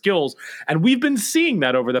different skills. And we've been seeing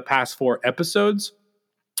that over the past 4 episodes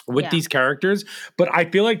with these characters, but I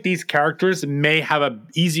feel like these characters may have a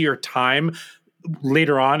easier time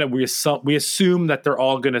later on, and we assume that they're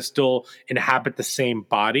all going to still inhabit the same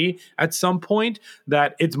body at some point,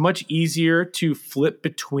 that it's much easier to flip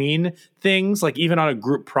between things, like even on a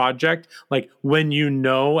group project, like when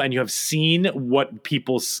and you have seen what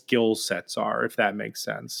people's skill sets are, if that makes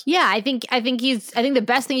sense. Yeah, I think the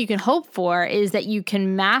best thing you can hope for is that you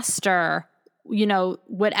can master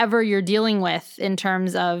whatever you're dealing with in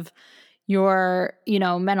terms of your,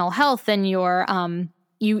 mental health, and your,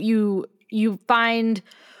 you find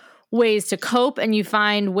ways to cope and you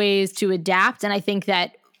find ways to adapt. And I think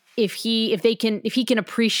that if he can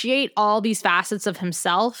appreciate all these facets of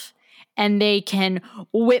himself, and they can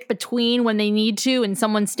whip between when they need to, and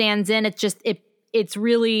someone stands in, it's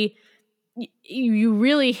really, you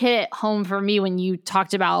really hit it home for me when you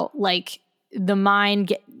talked about like the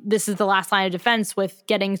mind. This is the last line of defense with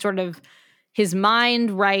getting sort of his mind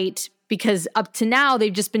right, because up to now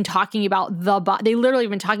they've just been talking about the body. They literally have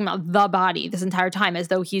been talking about the body this entire time, as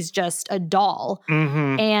though he's just a doll.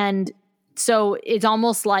 And so it's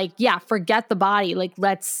almost like, forget the body. Like,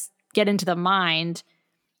 let's get into the mind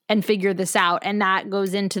and figure this out. And that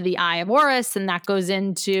goes into the Eye of Horus, and that goes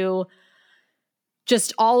into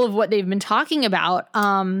just all of what they've been talking about.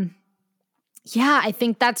 I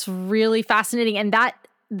think that's really fascinating. And that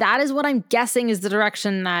is what I'm guessing is the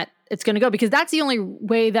direction that it's going to go, because that's the only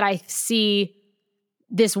way that I see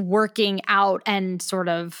this working out, and sort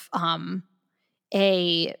of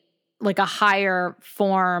a higher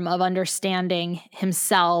form of understanding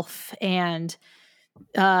himself and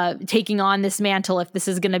taking on this mantle. If this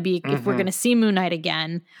is going to be, if we're going to see Moon Knight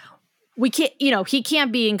again, we can't, he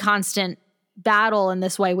can't be in constant battle in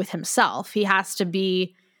this way with himself. He has to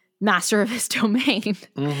be master of his domain.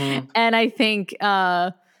 And I think,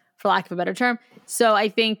 for lack of a better term, so I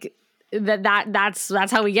think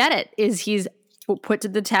that's how we get it, is he's put to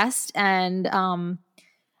the test. And I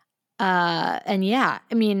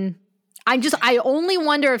mean, I only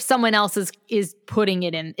wonder if someone else is putting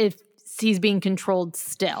it in, if he's being controlled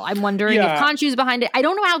still. I'm wondering if Khonshu's behind it. I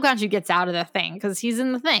don't know how Khonshu gets out of the thing, because he's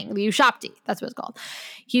in the thing, the Ushabti, that's what it's called.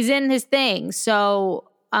 He's in his thing. So,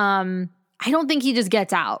 I don't think he just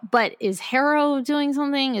gets out. But is Harrow doing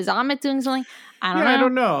something? Is Amit doing something? I don't know. I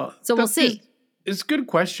don't know. So we'll see. It's good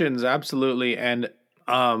questions, absolutely. And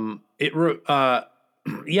I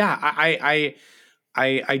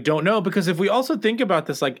don't know, because if we also think about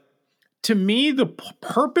this, like, to me, the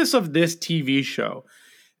purpose of this TV show,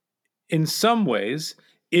 in some ways,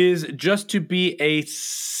 is just to be a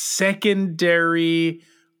secondary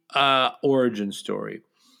origin story.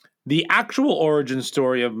 The actual origin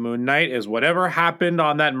story of Moon Knight is whatever happened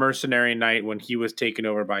on that mercenary night when he was taken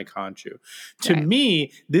over by Khonshu. To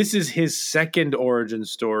me, this is his second origin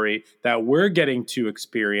story that we're getting to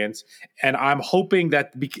experience. And I'm hoping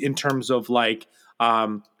that in terms of like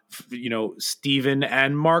Steven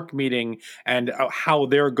and Mark meeting and how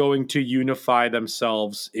they're going to unify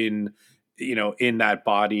themselves in that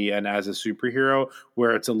body and as a superhero,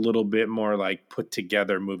 where it's a little bit more like put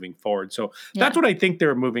together moving forward. So that's what I think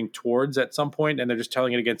they're moving towards at some point, and they're just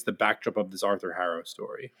telling it against the backdrop of this Arthur Harrow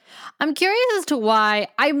story. I'm curious as to why.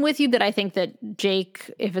 I'm with you that I think that Jake,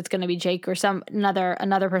 if it's going to be Jake or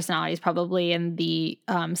another personality, is probably in the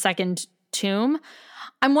second tomb.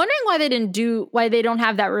 I'm wondering why they don't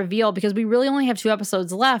have that reveal, because we really only have 2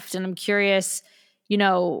 episodes left, and I'm curious,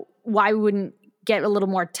 why we wouldn't get a little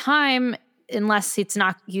more time, unless he's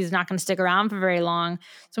not going to stick around for very long.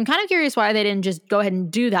 So I'm kind of curious why they didn't just go ahead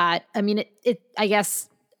and do that. I mean, I guess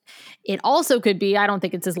it also could be, I don't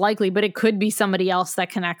think it's as likely, but it could be somebody else that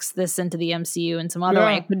connects this into the MCU in some other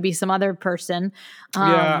way. It could be some other person.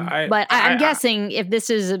 I'm guessing if this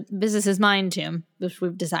is his mind tomb, which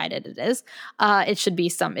we've decided it is, it should be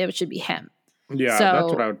him. Yeah, so,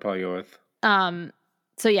 that's what I would probably go with.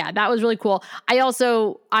 So yeah, that was really cool.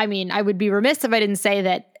 I would be remiss if I didn't say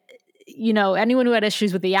that, anyone who had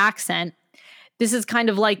issues with the accent, this is kind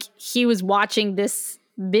of like he was watching this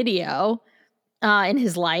video in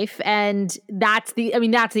his life, and that's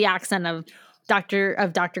the accent of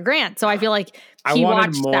Dr. Grant. So I feel like he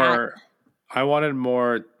watched that. I wanted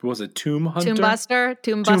more. Was it Tomb Hunter?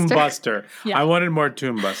 Tomb Buster. Yeah. I wanted more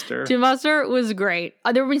Tomb Buster. Tomb Buster was great.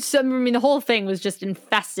 The whole thing was just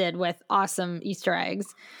infested with awesome Easter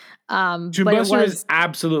eggs. Tomb Buster is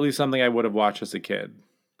absolutely something I would have watched as a kid.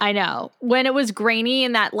 I know. When it was grainy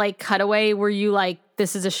in that like cutaway, were you like,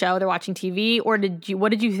 this is a show, they're watching TV? Or what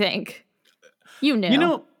did you think? You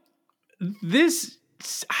knew.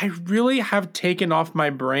 I really have taken off my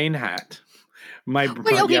brain hat. But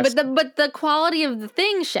the quality of the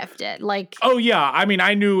thing shifted. Like, oh yeah, I mean,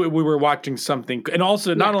 I knew we were watching something, and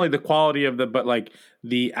also not only the quality of but like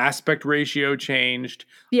the aspect ratio changed.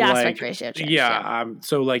 Aspect ratio changed. Yeah.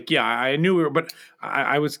 So like, I knew we were, but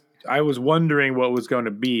I was wondering what was going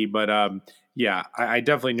to be, but I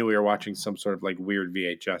definitely knew we were watching some sort of like weird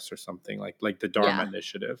VHS or something like the Dharma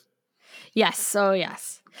Initiative. Yes. Oh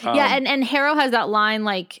yes. And Harrow has that line,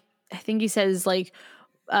 like, I think he says like,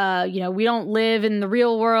 we don't live in the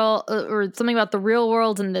real world, or something about the real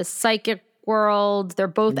world and the psychic world. They're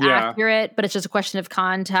both accurate, but it's just a question of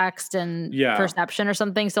context and perception or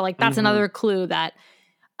something. So like, that's another clue that,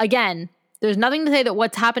 again, there's nothing to say that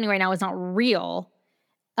what's happening right now is not real,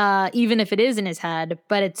 even if it is in his head,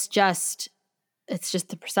 but it's just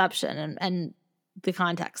the perception and the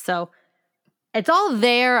context. So it's all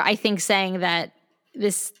there, I think, saying that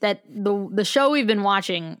the show we've been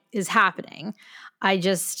watching is happening. I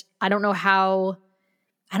don't know how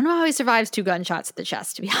he survives 2 gunshots to the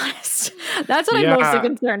chest, to be honest. That's what I'm mostly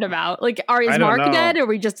concerned about. Like, is Mark dead? Or are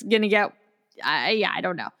we just going to get, I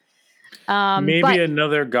don't know. Maybe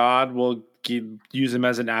another god will use him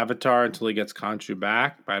as an avatar until he gets Khonshu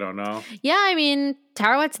back. I don't know. Yeah, I mean,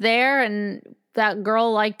 Tarawet's there, and that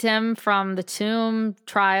girl liked him from the Tomb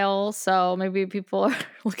trial, so maybe people are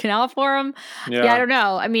looking out for him. Yeah, I don't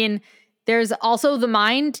know. I mean, there's also the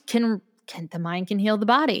mind can heal the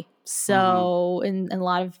body. So in a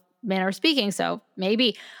lot of manner of speaking, so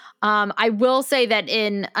maybe. I will say that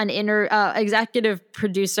in an executive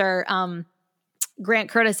producer, Grant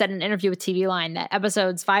Curtis said in an interview with TV Line that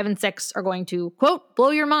episodes 5 and 6 are going to, quote,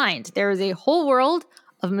 blow your mind. There is a whole world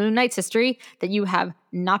of Moon Knight's history that you have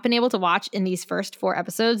not been able to watch in these first 4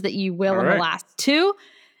 episodes that you will in the last 2.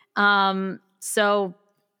 So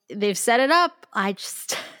they've set it up. I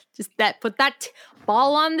just put that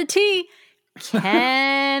ball on the tee.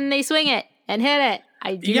 Can they swing it and hit it?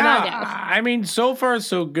 I do not know. I mean, so far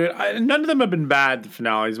so good. None of them have been bad, the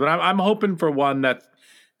finales, but I'm hoping for one that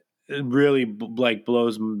really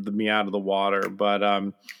blows me out of the water. But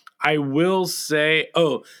I will say,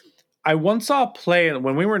 I once saw a play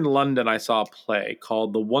when we were in London. I saw a play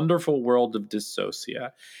called The Wonderful World of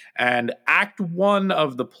Dyssocia, and Act 1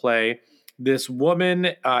 of the play, this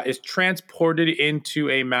woman is transported into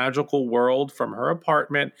a magical world from her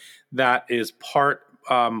apartment that is part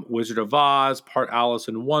Wizard of Oz, part Alice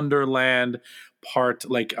in Wonderland, part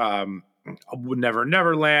like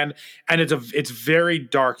Neverland, and it's very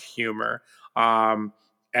dark humor. And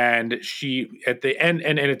she at the end,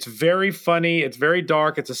 and it's very funny. It's very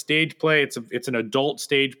dark. It's a stage play. It's an adult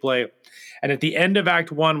stage play. And at the end of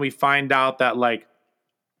Act 1, we find out that like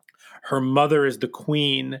her mother is the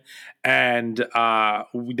queen, and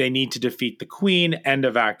they need to defeat the queen. End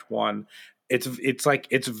of Act 1. It's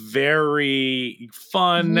very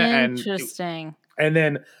fun and interesting. And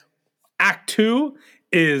then Act 2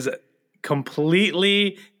 is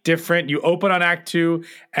completely different. You open on Act 2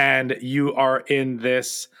 and you are in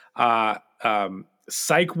this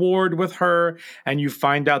psych ward with her, and you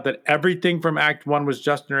find out that everything from Act 1 was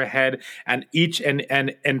just in her head, and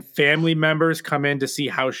and family members come in to see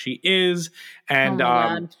how she is, and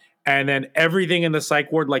and then everything in the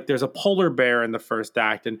psych ward, like there's a polar bear in the first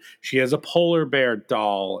act, and she has a polar bear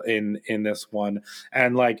doll in this one,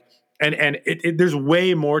 and like and there's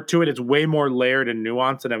way more to it. It's way more layered and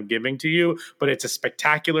nuanced than I'm giving to you, but it's a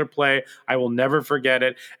spectacular play. I will never forget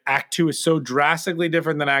it. Act 2 is so drastically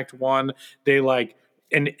different than Act 1. They like,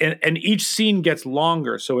 and each scene gets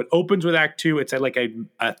longer. So it opens with Act 2. It's like a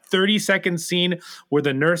 30-second scene where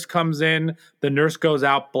the nurse comes in, the nurse goes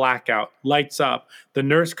out, blackout, lights up. The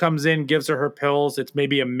nurse comes in, gives her pills. It's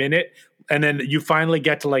maybe a minute. And then you finally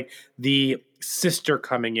get to like the sister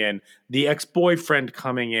coming in, the ex-boyfriend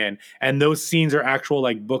coming in, and those scenes are actual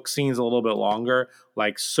like book scenes, a little bit longer,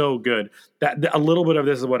 like so good. That a little bit of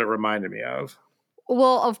this is what it reminded me of.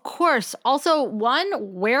 Well, of course. Also,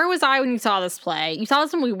 where was I when you saw this play? You saw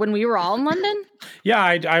this when we were all in London? Yeah,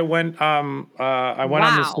 I went. On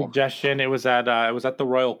this suggestion. It was at the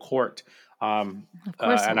Royal Court. Of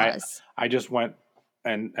course, it was. I just went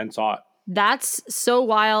and saw it. That's so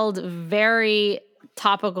wild. Very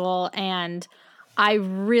topical, and I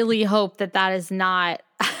really hope that is not.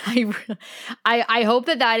 I hope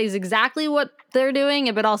that is exactly what they're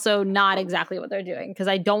doing, but also not exactly what they're doing, because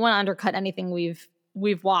I don't want to undercut anything we've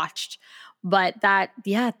watched. But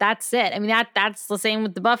that's it. I mean, that's the same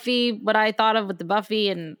with the Buffy. What I thought of with the Buffy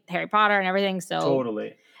and Harry Potter and everything. So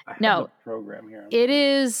totally. I have the program here. It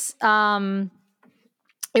is.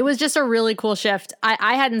 It was just a really cool shift.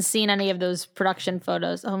 I hadn't seen any of those production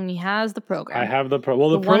photos. Oh, and he has the program. I have the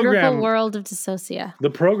program. The Wonderful World of Dissociation. The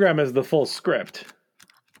program is the full script.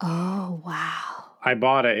 Oh, wow. I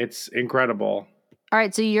bought it. It's incredible. All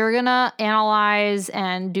right, so you're going to analyze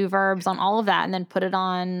and do verbs on all of that and then put it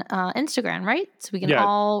on Instagram, right? So we can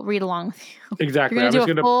all read along with you. Exactly. You're going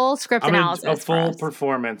to do a full script analysis. A full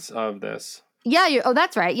performance of this. Yeah,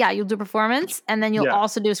 that's right. Yeah, you'll do performance, and then you'll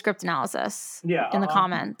also do script analysis in the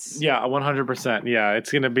comments. Yeah, 100%. Yeah,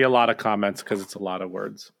 it's going to be a lot of comments because it's a lot of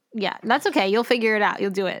words. Yeah, that's okay. You'll figure it out.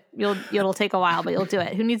 You'll do it. It'll take a while, but you'll do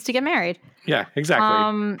it. Who needs to get married? Yeah,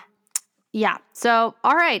 exactly. Yeah. So,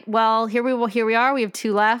 all right. Well, here we are. We have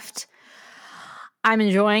 2 left. I'm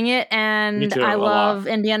enjoying it, and Me too, I love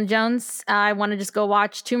Indiana Jones. I want to just go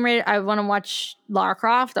watch Tomb Raider. I want to watch Lara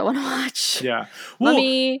Croft. I want to watch. Yeah.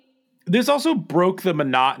 Well, this also broke the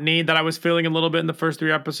monotony that I was feeling a little bit in the first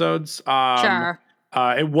 3 episodes. Sure.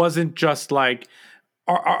 It wasn't just like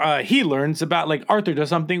he learns about like Arthur does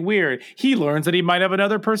something weird. He learns that he might have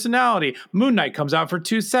another personality. Moon Knight comes out for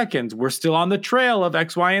 2 seconds. We're still on the trail of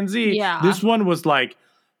X, Y, and Z. Yeah. This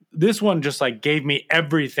one just like gave me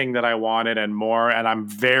everything that I wanted and more. And I'm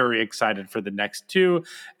very excited for the next 2.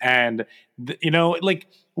 And like,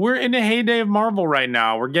 we're in the heyday of Marvel right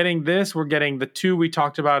now. We're getting this. We're getting the 2 we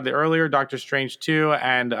talked about earlier, Doctor Strange 2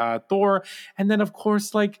 and Thor. And then, of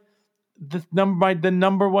course, like the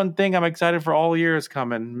number one thing I'm excited for all year is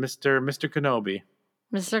coming, Mr. Kenobi.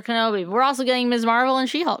 Mr. Kenobi. We're also getting Ms. Marvel and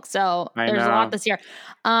She-Hulk. So there's a lot this year.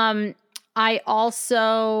 I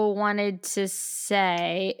also wanted to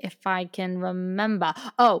say, if I can remember,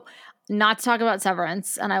 not to talk about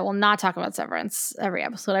Severance, and I will not talk about Severance every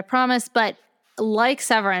episode, I promise, but like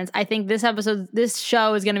Severance, I think this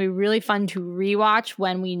show is going to be really fun to rewatch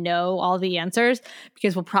when we know all the answers,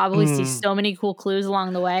 because we'll probably see so many cool clues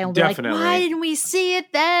along the way. And we'll Definitely. be like, why didn't we see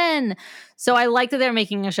it then? So I like that they're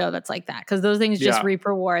making a show that's like that, because those things just reap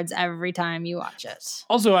rewards every time you watch it.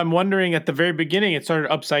 Also, I'm wondering, at the very beginning, it started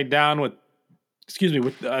upside down with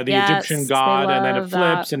the Egyptian god, and then it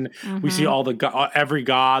flips, and we see all every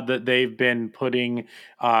god that they've been putting,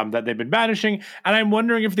 that they've been banishing. And I'm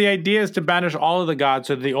wondering if the idea is to banish all of the gods,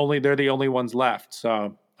 so they're the only ones left.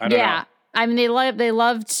 So I don't know. I mean, they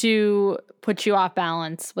love to put you off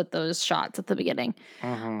balance with those shots at the beginning.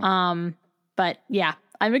 But yeah,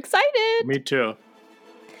 I'm excited. Me too.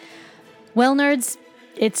 Well, nerds,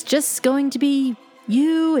 it's just going to be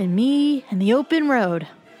you and me and the open road.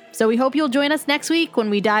 So we hope you'll join us next week when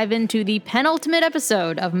we dive into the penultimate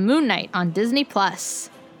episode of Moon Knight on Disney+.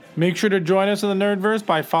 Make sure to join us in the Nerdverse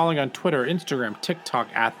by following on Twitter, Instagram, TikTok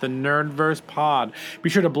at the Nerdverse Pod. Be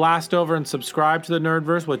sure to blast over and subscribe to the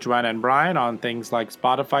Nerdverse with Joanna and Brian on things like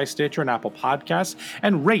Spotify, Stitcher, and Apple Podcasts,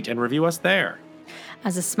 and rate and review us there.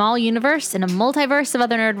 As a small universe in a multiverse of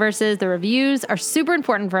other Nerdverses, the reviews are super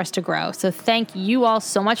important for us to grow. So thank you all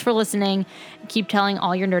so much for listening, and keep telling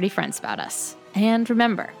all your nerdy friends about us. And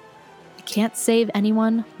remember, you can't save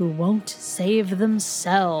anyone who won't save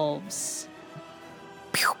themselves.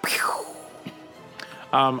 Pew, pew.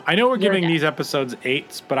 I know we're giving these episodes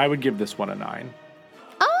 8s, but I would give this one a 9.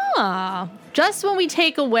 Ah, just when we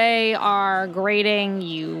take away our grading,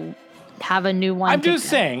 you have a new one. I'm just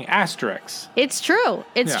saying, asterisks. It's true.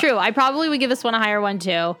 It's true. I probably would give this one a higher one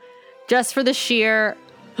too, just for the sheer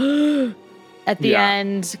at the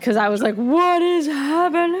end, because I was like, what is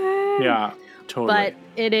happening? Yeah, totally. But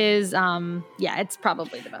it is, it's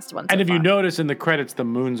probably the best one so And if far. you notice in the credits, the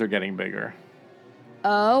moons are getting bigger.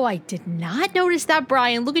 Oh, I did not notice that,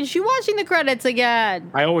 Brian. Look at you watching the credits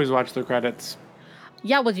again. I always watch the credits.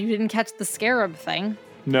 Yeah, well, you didn't catch the scarab thing.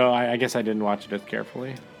 No, I guess I didn't watch it as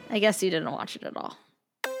carefully. I guess you didn't watch it at all.